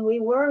 and we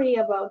worry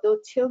about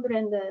those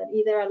children that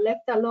either are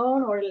left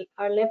alone or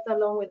are left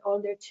alone with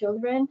all their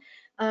children,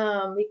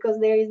 because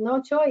there is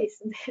no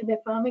choice. The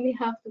family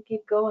have to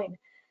keep going.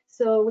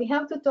 So we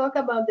have to talk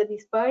about the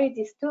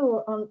disparities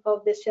too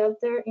of the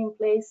shelter in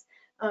place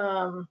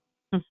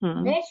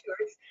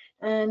measures,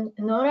 and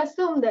not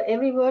assume that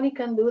everybody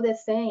can do the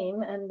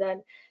same and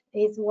that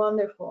it's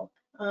wonderful.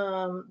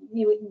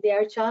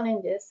 There are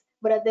challenges,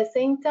 but at the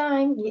same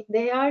time,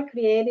 they are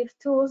creative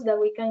tools that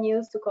we can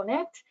use to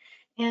connect.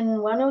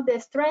 And one of the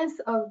strengths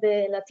of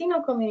the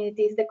Latino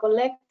community is the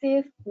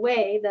collective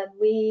way that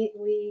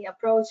we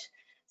approach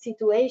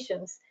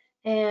situations.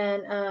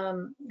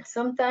 And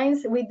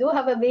sometimes we do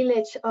have a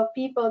village of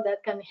people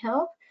that can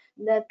help,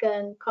 that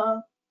can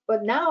come,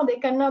 but now they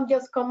cannot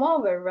just come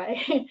over,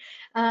 right?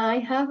 I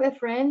have a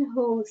friend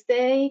who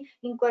stay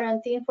in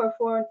quarantine for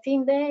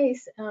 14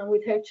 days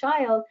with her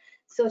child,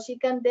 so she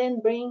can then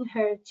bring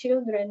her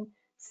children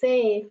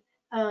safe,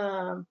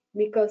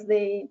 because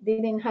they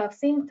didn't have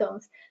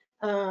symptoms,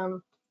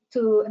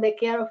 to the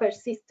care of her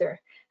sister.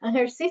 And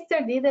her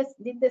sister did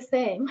the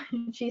same.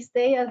 She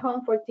stayed at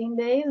home 14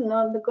 days,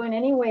 not going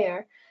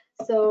anywhere,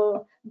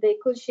 so they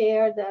could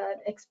share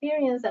that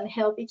experience and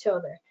help each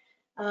other.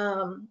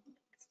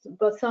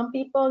 but some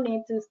people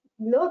need to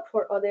look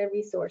for other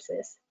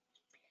resources.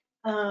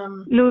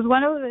 Luz,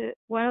 one of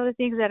the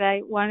things that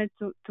I wanted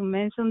to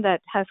mention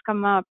that has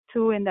come up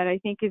too, and that I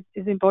think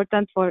is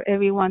important for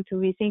everyone to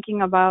be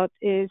thinking about,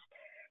 is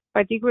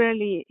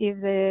particularly if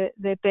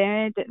the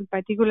parent,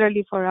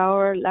 particularly for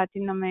our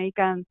Latin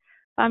American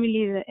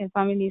families and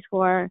families who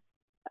are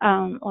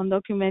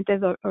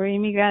undocumented or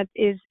immigrant,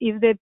 is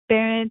if the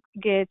parent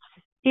gets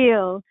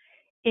ill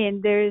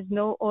and there is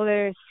no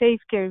other safe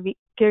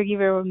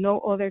caregiver or no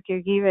other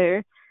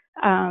caregiver,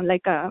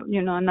 like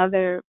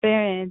another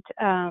parent,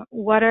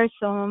 what is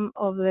some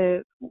of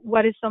the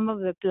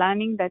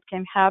planning that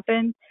can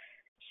happen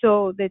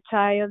so the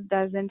child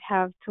doesn't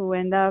have to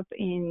end up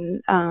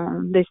in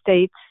the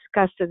state's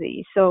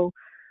custody? So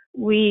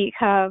we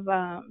have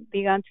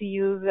begun to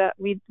use,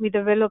 we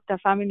developed a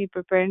family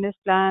preparedness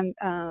plan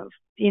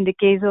in the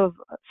case of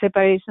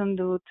separation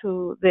due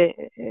to the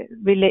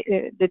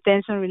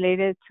detention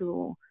related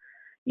to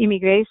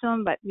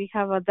immigration, but we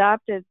have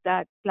adopted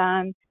that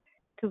plan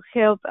to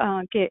help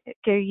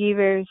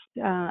caregivers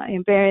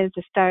and parents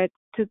start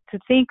to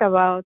think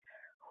about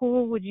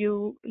who would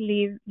you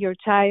leave your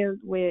child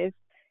with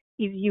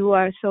if you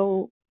are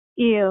so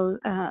ill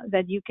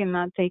that you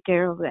cannot take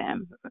care of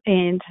them.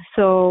 And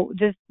so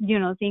just,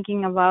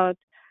 thinking about,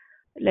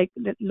 like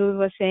Luz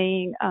was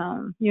saying,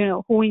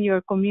 who in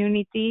your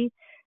community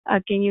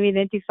can you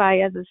identify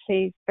as a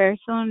safe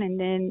person?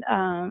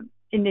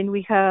 And then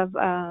we have,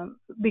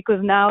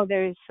 because now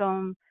there is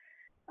some,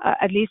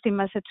 at least in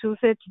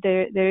Massachusetts,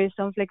 there is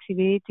some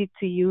flexibility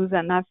to use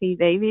an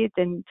affidavit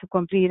and to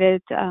complete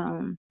it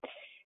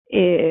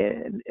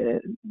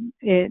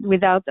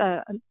without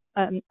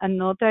a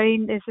notary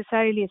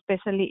necessarily,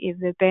 especially if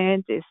the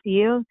parent is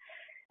ill,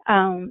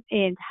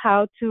 and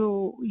how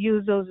to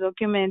use those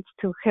documents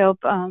to help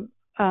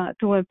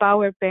to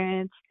empower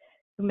parents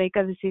to make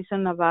a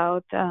decision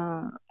about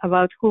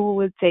who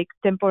will take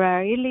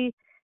temporarily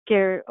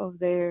care of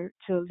their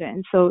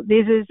children. So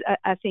this is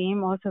a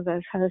theme also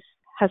that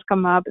has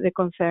come up, the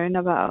concern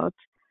about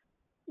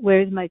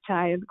where is my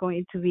child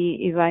going to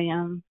be if I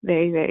am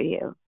very, very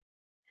ill.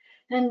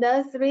 And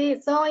that's really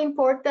so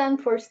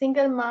important for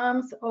single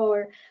moms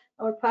or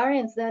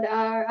parents that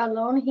are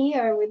alone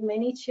here with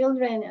many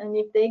children. And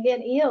if they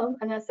get ill,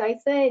 and as I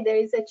say, there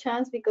is a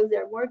chance because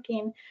they're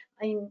working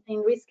in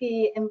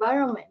risky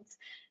environments,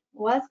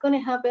 what's going to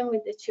happen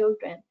with the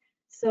children?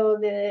 So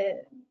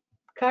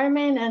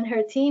Carmen and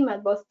her team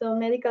at Boston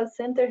Medical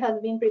Center has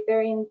been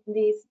preparing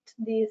this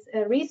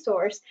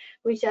resource,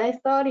 which I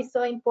thought is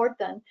so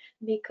important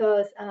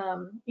because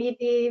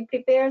it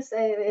prepares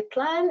a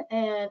plan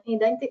and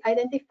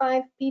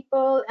identify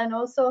people and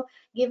also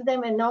give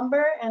them a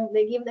number, and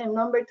they give them a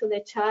number to the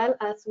child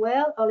as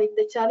well. Or if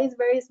the child is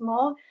very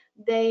small,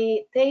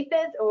 they tape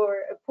it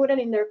or put it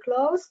in their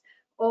clothes,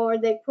 or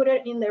they put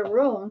it in their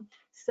room.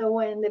 So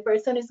when the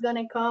person is going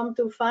to come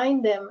to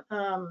find them,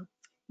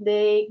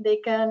 they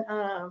can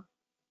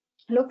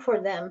look for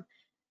them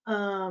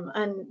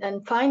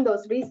and find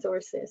those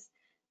resources.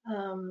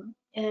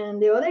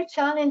 And the other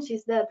challenge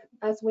is that,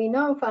 as we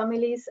know,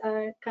 families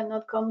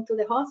cannot come to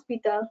the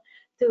hospital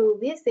to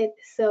visit.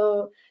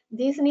 So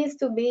this needs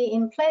to be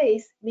in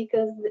place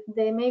because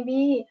there may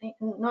be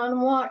no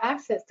more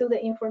access to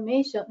the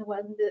information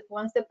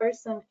once the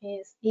person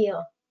is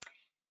ill.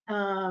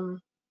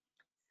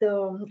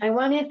 So I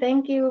want to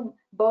thank you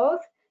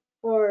both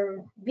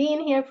for being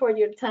here, for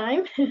your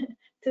time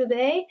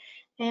today.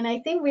 And I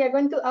think we are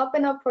going to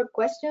open up for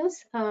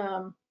questions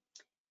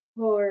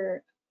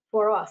for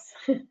us.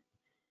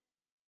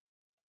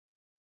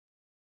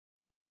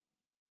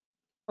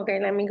 Okay,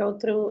 let me go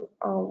through.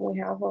 We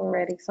have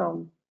already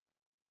some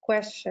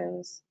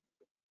questions.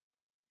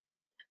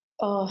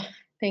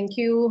 Thank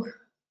you,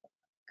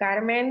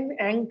 Carmen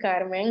and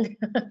Carmen,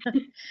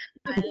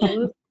 and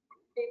Luz,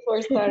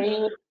 for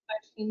starting with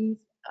questions.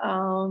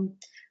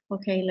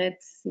 Okay,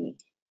 let's see.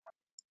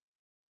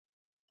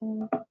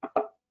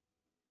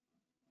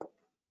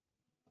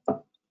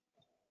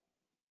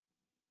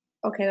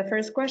 Okay, the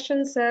first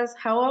question says,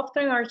 how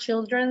often are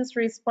children's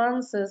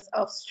responses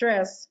of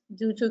stress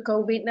due to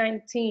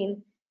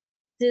COVID-19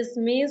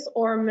 dismissed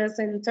or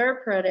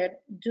misinterpreted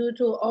due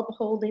to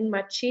upholding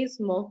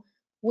machismo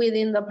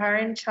within the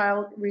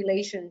parent-child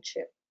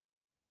relationship?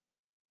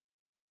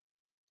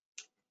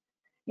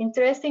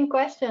 Interesting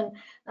question,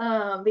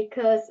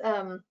 because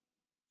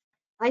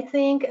I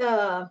think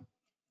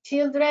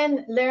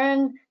children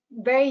learn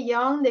very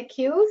young the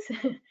cues,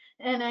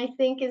 and I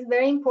think it's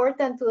very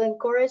important to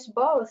encourage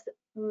both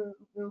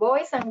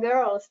boys and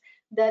girls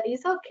that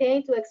it's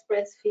okay to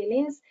express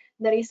feelings,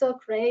 that it's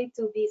okay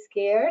to be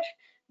scared,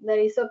 that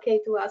it's okay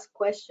to ask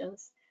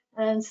questions.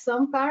 And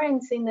some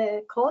parents in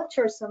the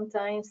culture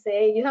sometimes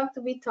say you have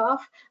to be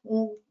tough,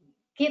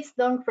 kids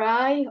don't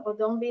cry or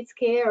don't be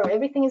scared or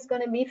everything is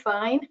going to be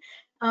fine.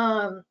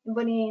 But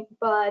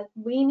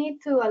we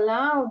need to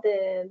allow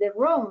the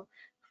room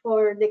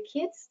for the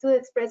kids to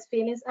express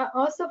feelings,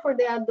 also for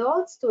the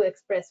adults to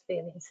express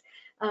feelings,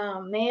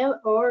 male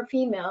or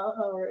female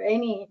or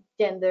any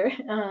gender.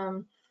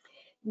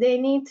 they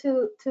need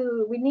to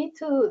we need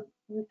to.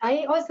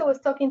 I also was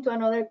talking to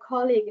another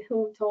colleague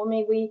who told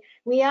me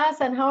we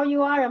ask and how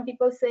you are, and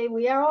people say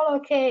we are all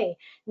okay,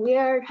 we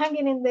are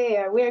hanging in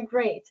there, we are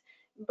great,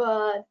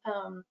 but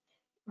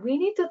we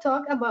need to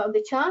talk about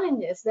the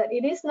challenges, that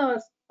it is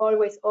not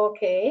always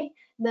okay,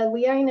 that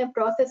we are in a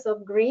process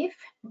of grief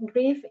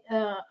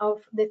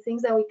of the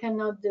things that we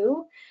cannot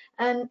do,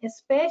 and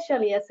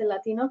especially as a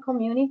Latino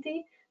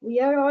community, we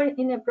are all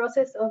in a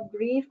process of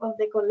grief of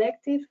the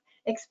collective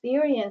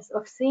experience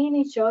of seeing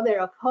each other,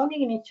 of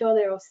hugging each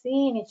other, of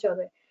seeing each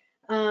other.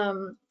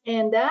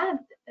 And that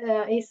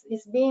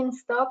is being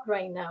stopped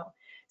right now.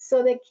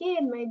 So the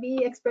kid may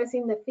be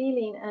expressing the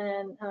feeling,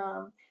 and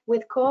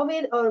with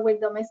COVID or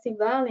with domestic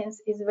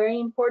violence, it's very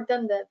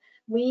important that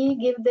we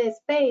give the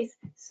space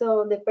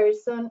so the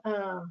person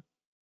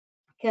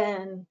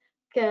can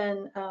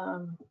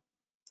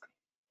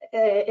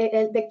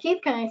the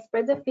kid can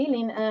express the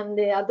feeling, and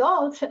the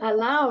adult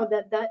allow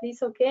that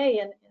is okay,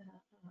 and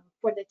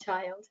for the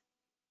child.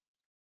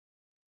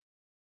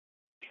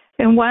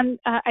 And one,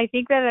 I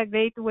think that a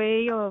great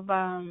way of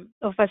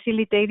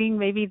facilitating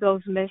maybe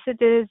those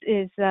messages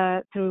is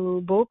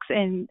through books.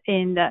 And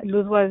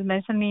Luz was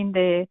mentioning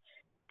the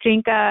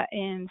Trinca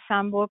and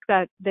Sam book,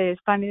 that the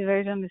Spanish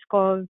version is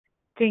called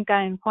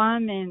Trinca and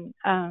Juan, and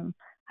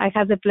I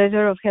had the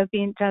pleasure of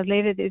helping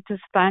translate it into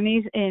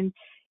Spanish. And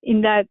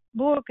in that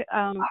book,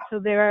 so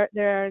there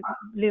are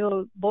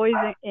little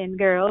boys and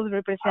girls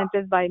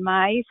represented by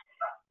mice,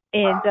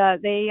 and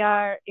they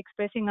are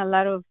expressing a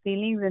lot of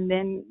feelings. And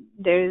then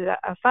there's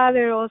a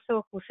father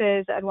also who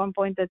says at one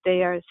point that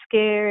they are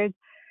scared.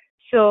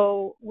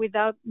 So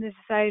without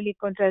necessarily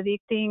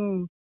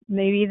contradicting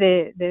maybe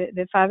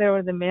the father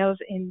or the males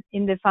in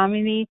the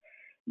family,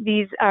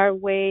 these are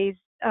ways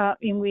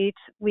in which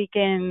we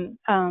can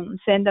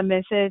send a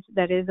message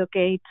that is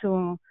okay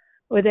to,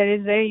 or that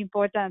is very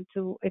important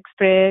to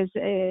express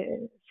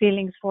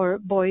feelings for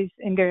boys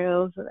and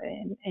girls,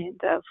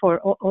 and for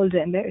all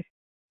genders.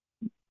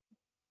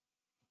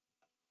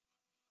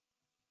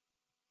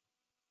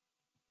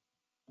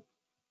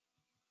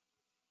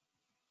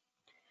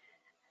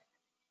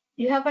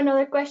 You have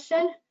another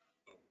question?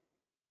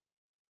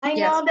 I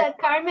Yes. know that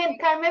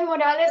Carmen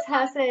Morales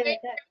has a.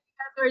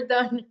 We're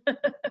done.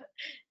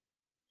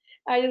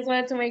 I just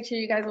wanted to make sure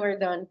you guys were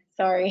done.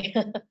 Sorry.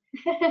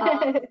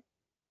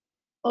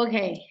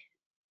 Okay.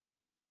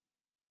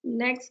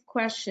 Next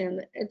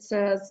question. It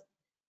says,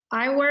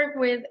 I work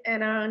with I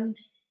don't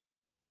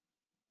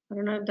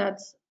know if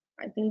that's,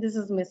 I think this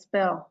is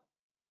misspelled,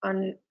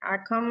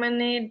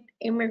 unaccompanied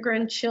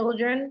immigrant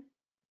children.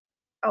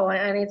 Oh,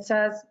 and it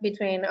says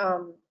between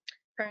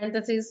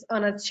parentheses,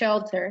 on a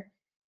shelter.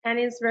 And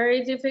it's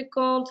very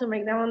difficult to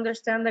make them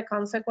understand the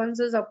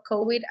consequences of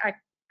COVID,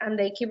 and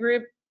they keep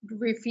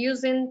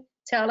refusing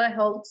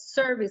telehealth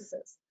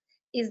services.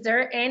 Is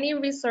there any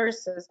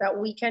resources that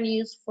we can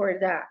use for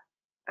that?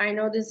 I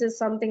know this is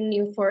something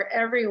new for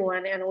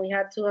everyone, and we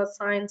had to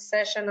assign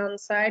session on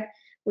site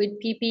with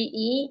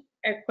PPE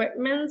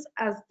equipment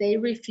as they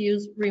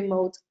refuse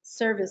remote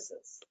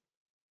services.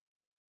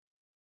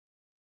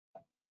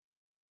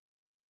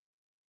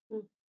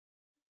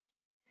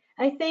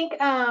 I think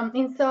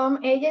in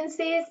some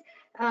agencies,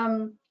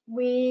 they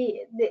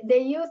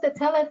use the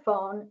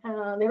telephone,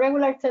 the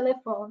regular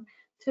telephone,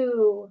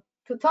 to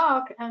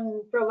talk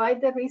and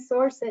provide the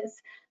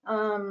resources,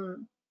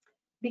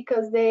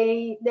 because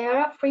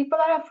people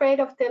are afraid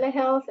of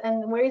telehealth,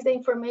 and where is the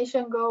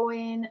information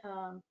going?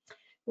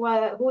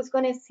 Who's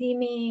going to see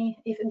me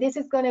if this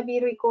is going to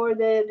be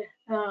recorded?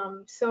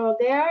 So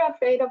they are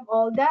afraid of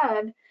all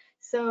that.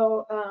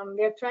 So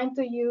they're trying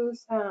to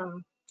use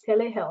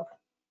telehealth.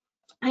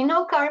 I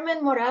know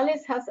Carmen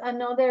Morales has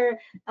another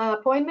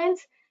appointment,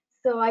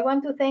 so I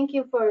want to thank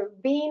you for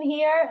being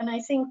here. And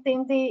I think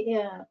Cindy,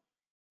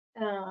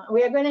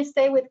 we are going to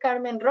stay with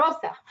Carmen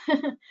Rosa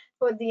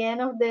for the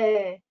end of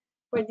the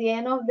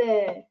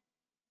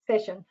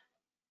session.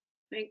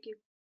 Thank you.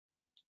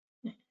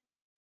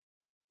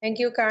 Thank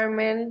you,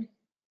 Carmen.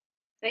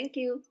 Thank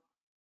you.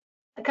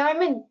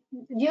 Carmen,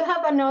 you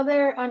have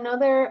another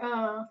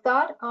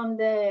thought on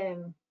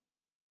the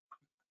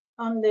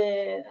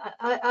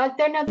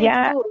alternative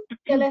tool,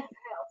 telehealth?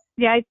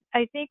 Yeah,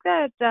 I think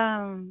that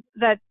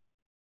that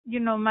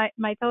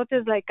my thought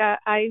is like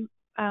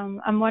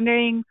I'm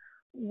wondering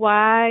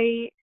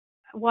why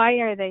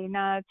are they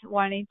not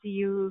wanting to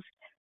use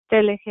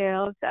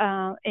telehealth,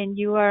 and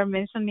you are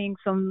mentioning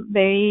some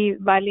very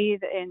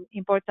valid and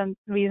important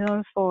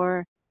reasons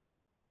for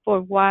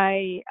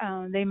why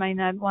they might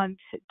not want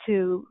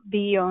to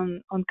be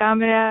on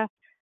camera.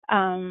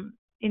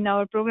 In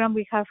our program,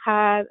 we have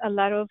had a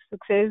lot of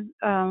success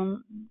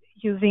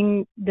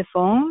using the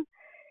phone,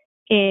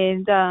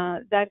 and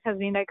that has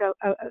been like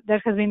a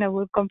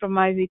good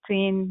compromise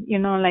between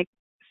like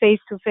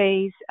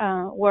face-to-face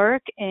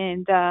work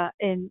and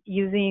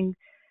using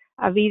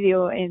a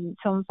video, and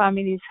some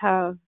families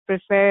have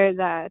preferred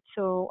that.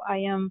 So I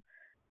am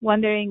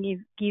wondering if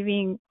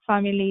giving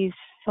families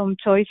some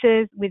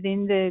choices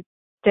within the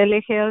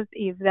telehealth,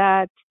 if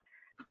that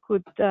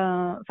could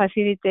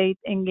facilitate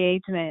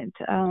engagement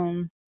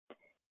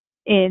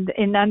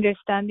and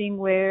understanding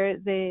where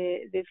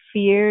the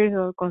fears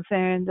or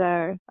concerns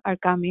are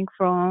coming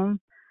from.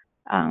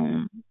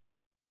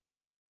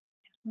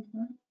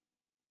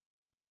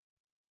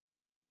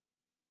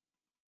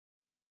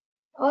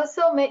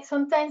 Also,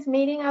 sometimes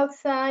meeting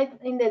outside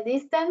in the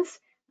distance,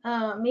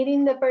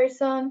 meeting the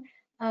person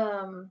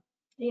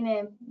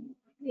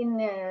in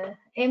a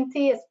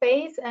empty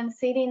space and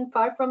sitting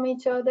far from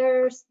each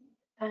other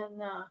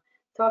and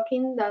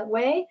talking that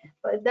way,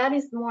 but that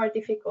is more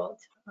difficult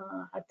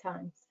at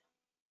times.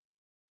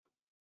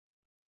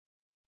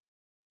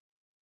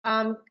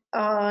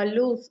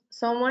 Luz,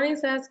 someone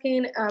is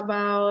asking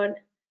about,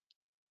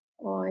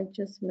 oh, I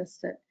just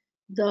missed it.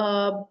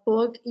 The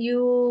book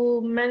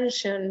you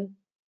mentioned,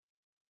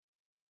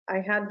 I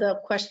had the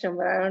question,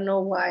 but I don't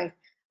know why.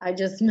 I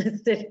just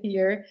missed it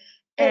here.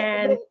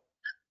 And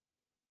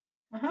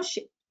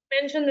she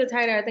mentioned the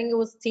title, I think it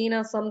was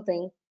Tina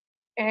something.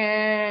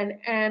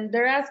 And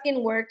they're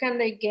asking where can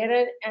they get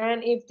it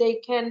and if they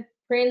can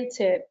print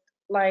it,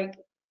 like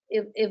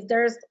if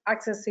there's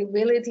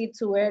accessibility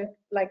to it,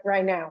 like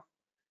right now.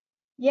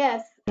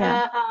 Yes,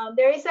 Yeah.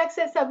 there is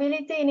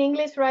accessibility in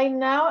English right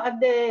now at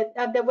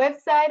the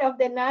website of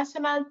the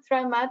National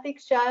Traumatic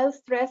Child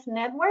Stress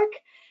Network,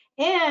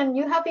 and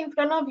you have in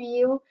front of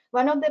you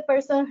one of the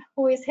person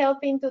who is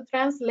helping to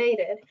translate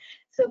it.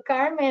 So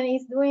Carmen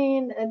is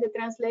doing the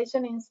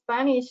translation in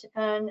Spanish,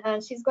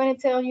 and she's going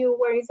to tell you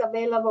where it's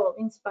available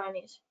in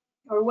Spanish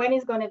or when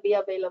it's going to be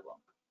available.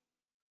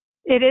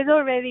 It is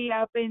already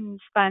up in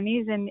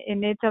Spanish, and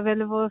it's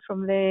available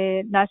from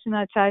the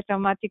National Child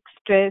Traumatic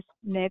Stress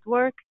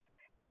Network.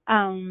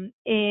 And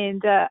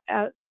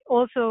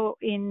also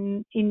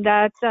in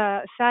that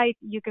site,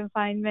 you can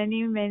find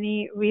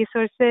many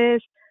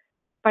resources,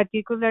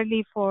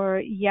 particularly for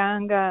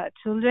young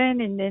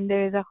children. And then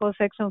there's a whole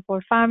section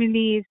for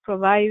families,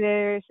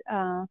 providers,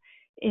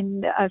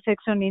 in a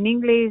section in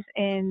English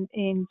and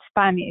in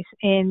Spanish.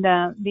 And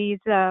this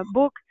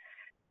book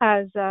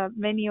has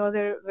many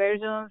other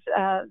versions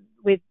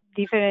with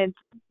different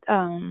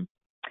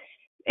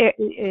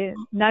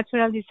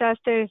natural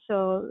disasters.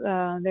 So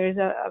there's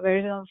a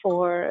version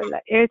for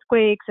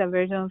earthquakes, a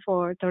version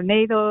for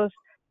tornadoes,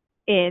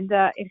 and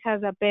it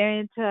has a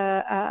parent,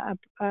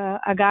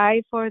 a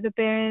guide for the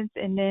parents,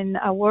 and then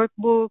a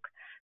workbook.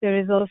 There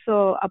is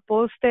also a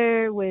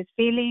poster with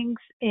feelings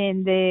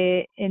in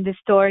the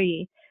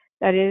story.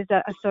 That is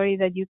a story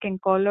that you can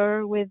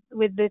color with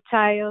the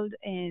child,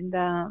 and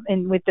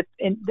with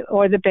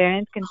or the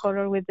parent can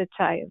color with the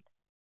child.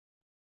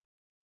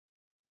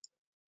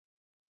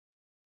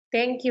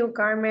 Thank you,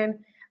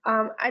 Carmen.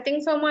 I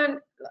think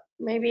someone,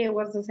 maybe it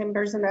was the same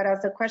person that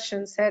asked the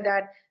question, said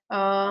that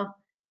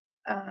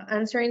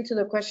answering to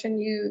the question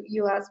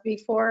you asked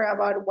before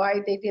about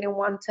why they didn't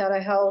want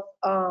telehealth,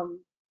 I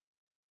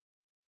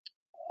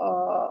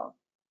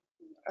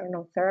don't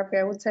know, therapy,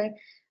 I would say.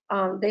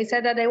 They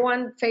said that they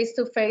want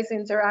face-to-face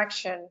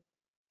interaction.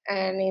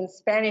 And in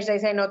Spanish, they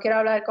say, no quiero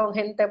hablar con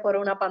gente por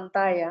una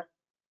pantalla.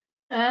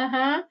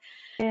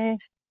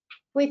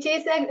 Which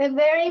is a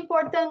very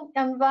important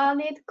and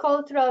valid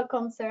cultural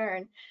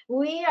concern.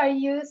 We are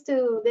used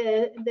to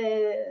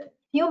the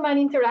human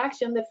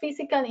interaction, the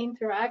physical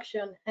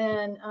interaction,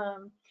 and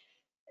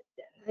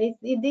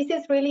this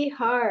is really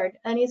hard,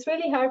 and it's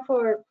really hard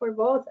for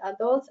both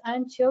adults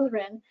and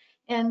children.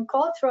 And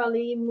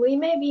culturally, we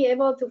may be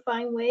able to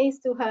find ways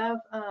to have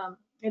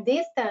a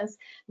distance,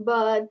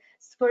 but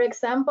for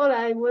example,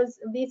 I was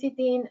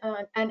visiting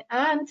an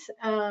aunt,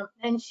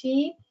 and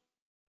she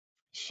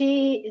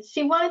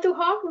wanted to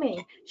hug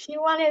me. She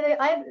wanted,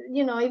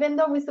 even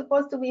though we're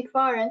supposed to be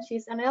far, and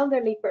she's an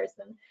elderly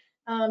person,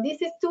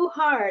 this is too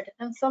hard.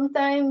 And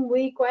sometimes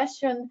we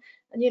question,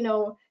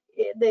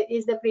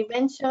 is the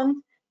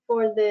prevention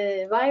for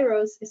the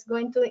virus is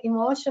going to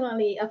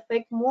emotionally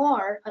affect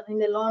more in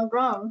the long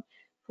run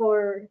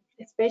for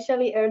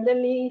especially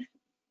elderly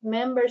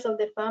members of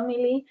the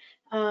family,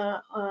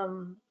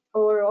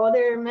 or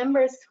other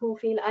members who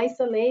feel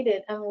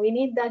isolated, and we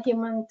need that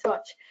human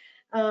touch.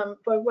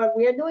 But what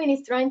we are doing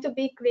is trying to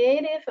be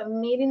creative and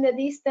meeting the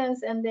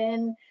distance, and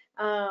then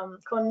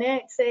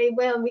connect, say,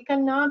 well, we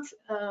cannot,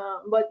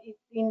 but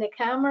in the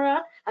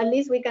camera, at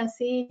least we can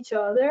see each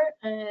other,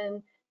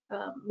 and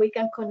we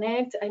can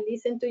connect. I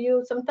listen to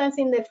you. Sometimes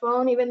in the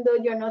phone, even though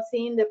you're not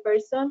seeing the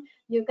person,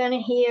 you can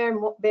hear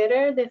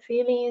better the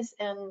feelings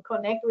and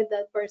connect with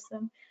that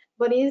person.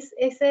 But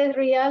it's a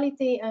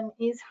reality, and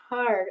it's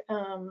hard.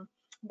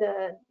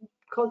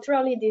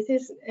 Culturally, this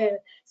is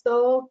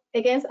so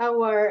against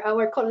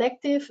our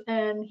collective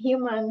and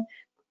human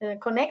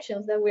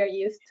connections that we are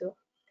used to.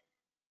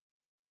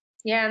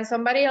 Yeah, and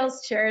somebody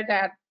else shared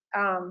that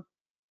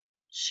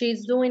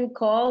she's doing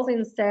calls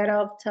instead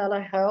of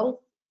telehealth,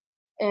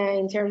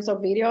 in terms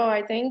of video,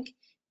 I think,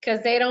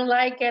 because they don't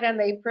like it and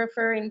they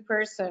prefer in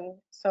person.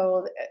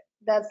 So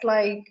that's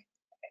like,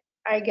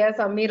 I guess,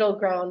 a middle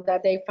ground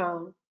that they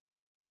found.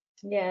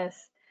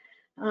 Yes.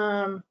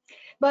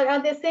 But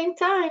at the same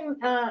time,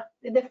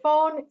 the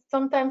phone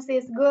sometimes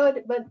is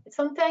good, but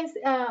sometimes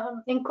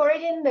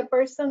encouraging the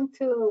person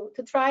to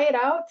try it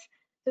out,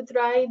 to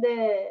try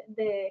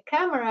the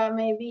camera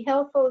may be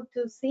helpful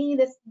to see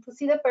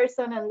the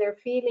person and their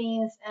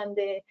feelings and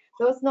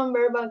those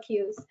nonverbal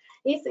cues.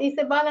 It's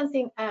a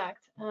balancing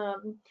act.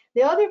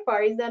 The other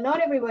part is that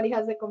not everybody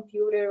has a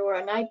computer or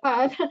an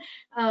iPad,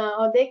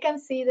 or they can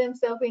see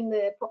themselves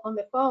on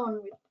the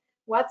phone with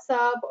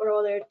WhatsApp or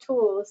other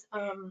tools.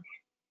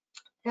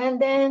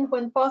 And then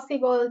when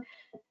possible,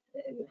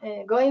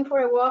 going for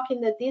a walk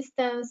in the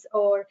distance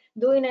or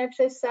doing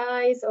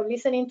exercise or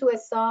listening to a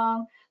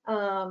song,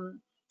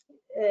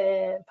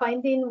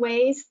 finding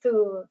ways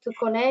to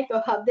connect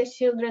or have the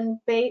children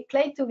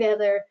play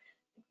together,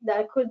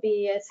 that could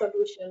be a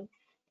solution.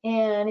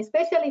 And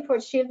especially for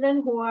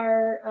children who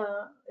are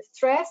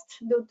stressed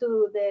due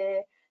to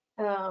the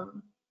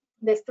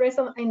stress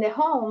in the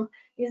home,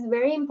 it's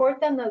very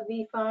important that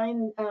we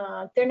find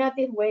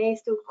alternative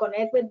ways to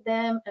connect with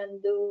them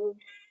and do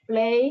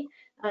play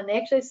and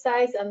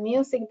exercise and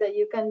music that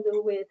you can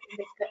do with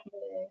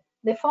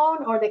the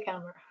phone or the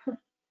camera.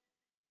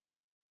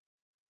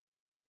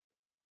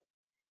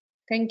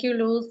 Thank you,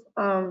 Luz.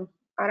 I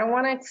don't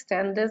want to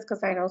extend this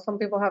because I know some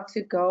people have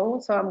to go,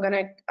 so I'm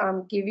gonna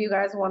give you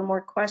guys one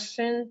more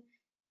question.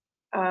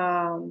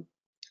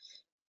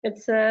 It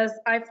says,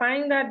 I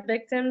find that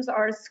victims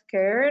are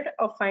scared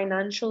of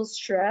financial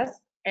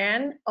stress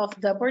and of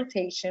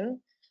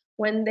deportation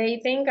when they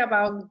think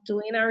about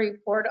doing a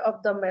report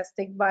of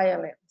domestic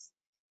violence.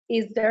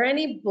 Is there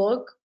any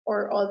book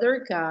or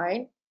other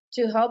guide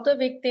to help the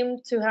victim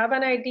to have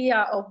an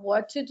idea of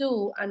what to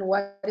do and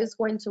what is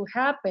going to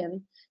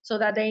happen so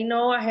that they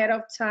know ahead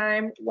of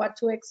time what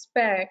to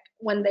expect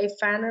when they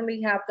finally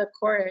have the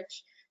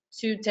courage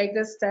to take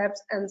the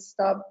steps and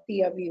stop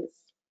the abuse?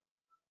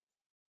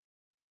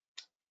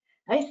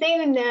 I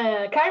think,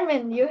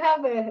 Carmen, you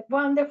have a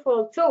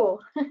wonderful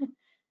tool.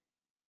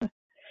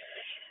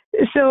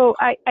 So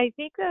I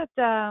think that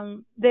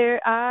there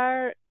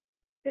are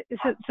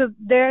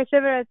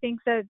several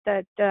things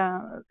that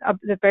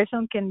the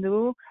person can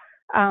do.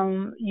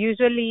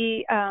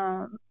 Usually,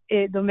 a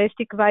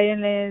domestic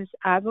violence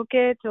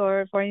advocate,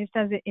 or for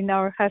instance, in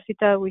our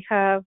hospital, we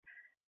have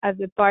a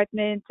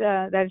department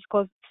that is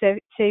called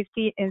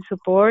safety and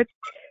support.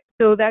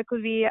 So that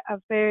could be a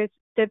first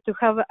step, to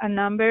have a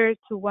number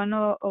to one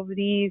of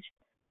these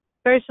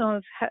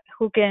persons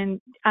who can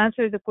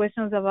answer the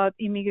questions about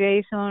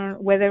immigration,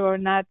 whether or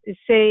not it's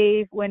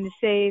safe, when it's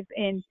safe,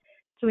 and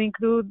to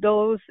include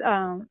those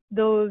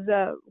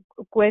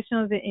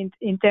questions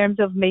in terms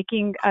of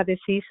making a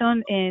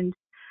decision, and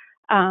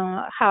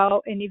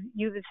how, and if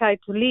you decide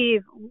to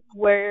leave,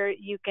 where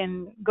you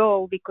can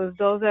go, because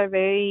those are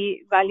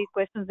very valid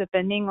questions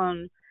depending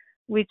on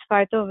which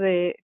part of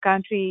the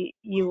country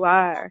you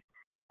are.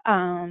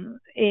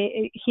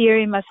 Here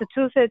in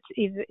Massachusetts,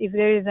 if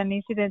there is an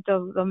incident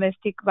of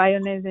domestic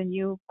violence and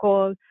you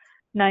call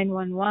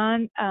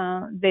 911,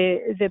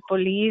 the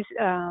police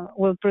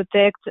will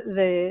protect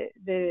the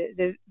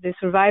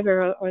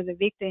survivor or the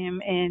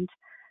victim, and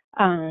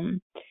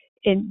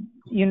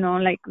you know,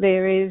 like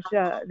there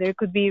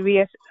could be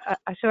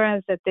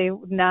reassurance that they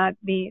would not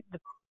be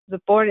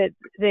deported.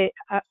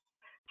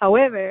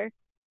 However,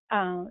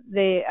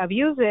 the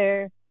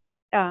abuser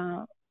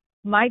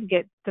might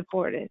get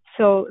deported.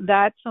 So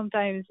that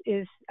sometimes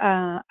is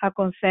a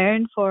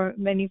concern for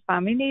many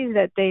families,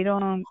 that they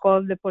don't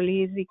call the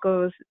police,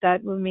 because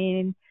that will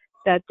mean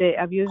that the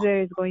abuser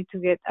is going to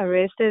get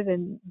arrested,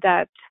 and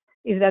that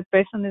if that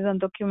person is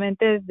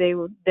undocumented, they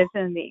will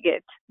definitely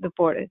get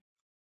deported.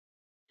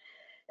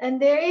 And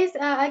there is,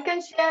 I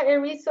can share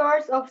a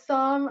resource of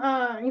some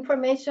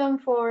information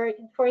for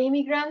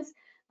immigrants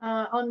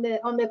on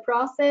the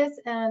process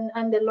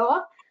and the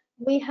law.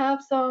 We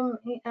have some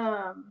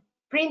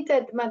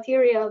printed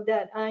material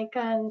that I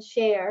can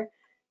share,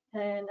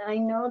 and I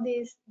know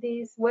this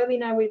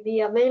webinar will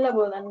be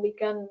available, and we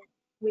can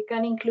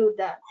include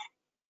that.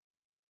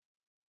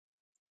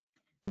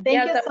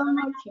 Thank you so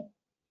much.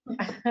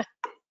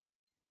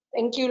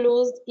 Thank you,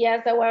 Luz.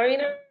 Yes, the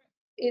webinar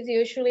is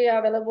usually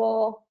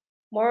available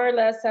more or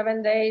less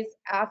 7 days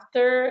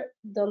after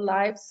the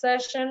live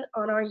session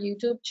on our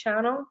YouTube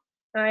channel.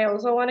 And I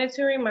also wanted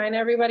to remind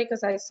everybody,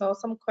 because I saw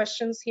some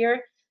questions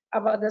here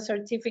about the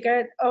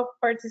certificate of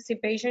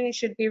participation. You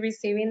should be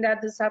receiving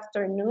that this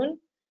afternoon.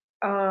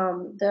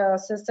 The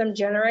system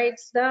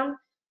generates them,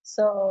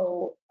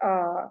 so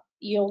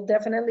you'll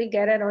definitely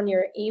get it on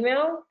your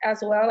email,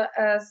 as well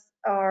as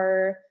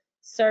our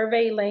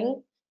survey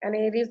link. And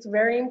it is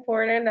very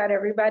important that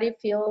everybody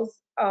fills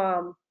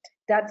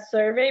that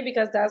survey,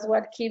 because that's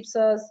what keeps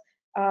us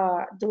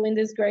doing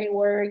this great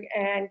work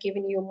and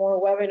giving you more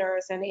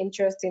webinars and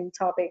interesting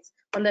topics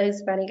on the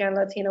Hispanic and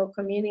Latino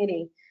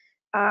community.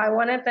 I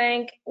want to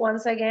thank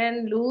once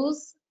again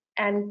Luz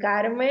and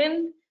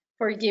Carmen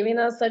for giving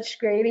us such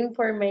great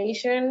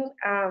information.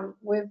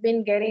 We've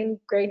been getting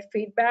great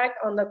feedback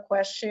on the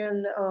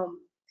question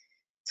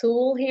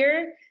tool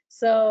here.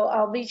 So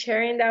I'll be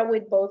sharing that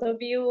with both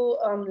of you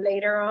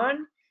later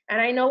on.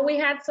 And I know we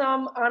had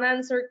some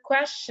unanswered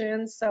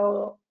questions,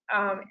 so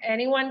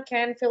anyone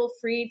can feel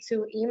free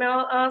to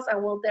email us,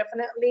 and we'll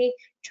definitely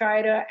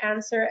try to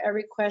answer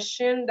every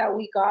question that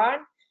we got,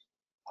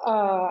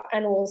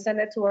 and we'll send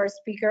it to our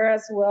speaker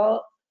as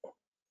well.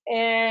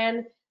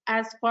 And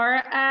as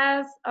far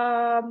as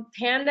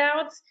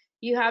handouts,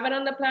 you have it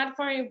on the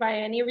platform. If by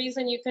any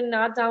reason you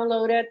cannot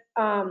download it,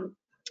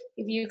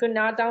 if you could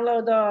not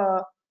download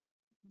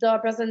the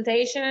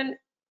presentation,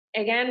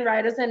 again,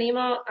 write us an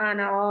email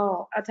and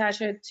I'll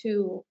attach it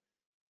to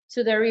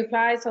the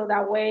reply, so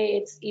that way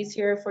it's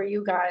easier for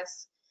you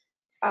guys.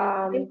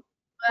 I think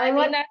that's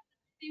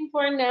everything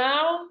for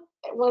now.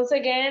 Once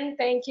again,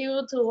 thank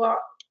you to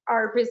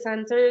our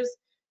presenters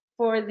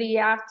for the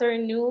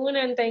afternoon,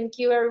 and thank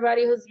you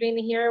everybody who's been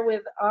here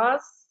with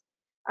us.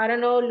 I don't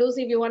know,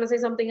 Lucy, if you want to say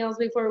something else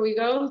before we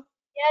go.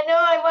 Yeah, no,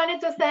 I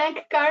wanted to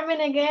thank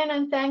Carmen again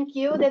and thank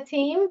you, the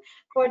team,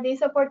 for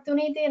this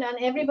opportunity and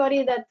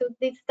everybody that took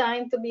this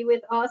time to be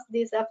with us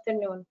this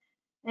afternoon.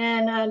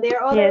 And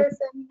there are other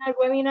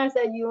webinars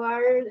that you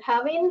are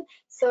having.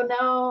 So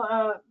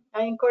now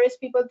I encourage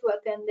people to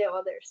attend the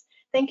others.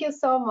 Thank you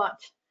so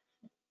much.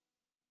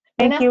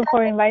 Thank you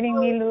for inviting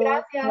me, Luz.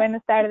 Gracias.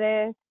 Buenas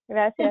tardes.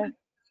 Gracias.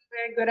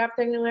 Good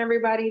afternoon,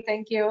 everybody.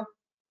 Thank you.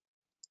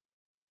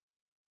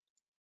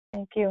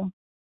 Thank you.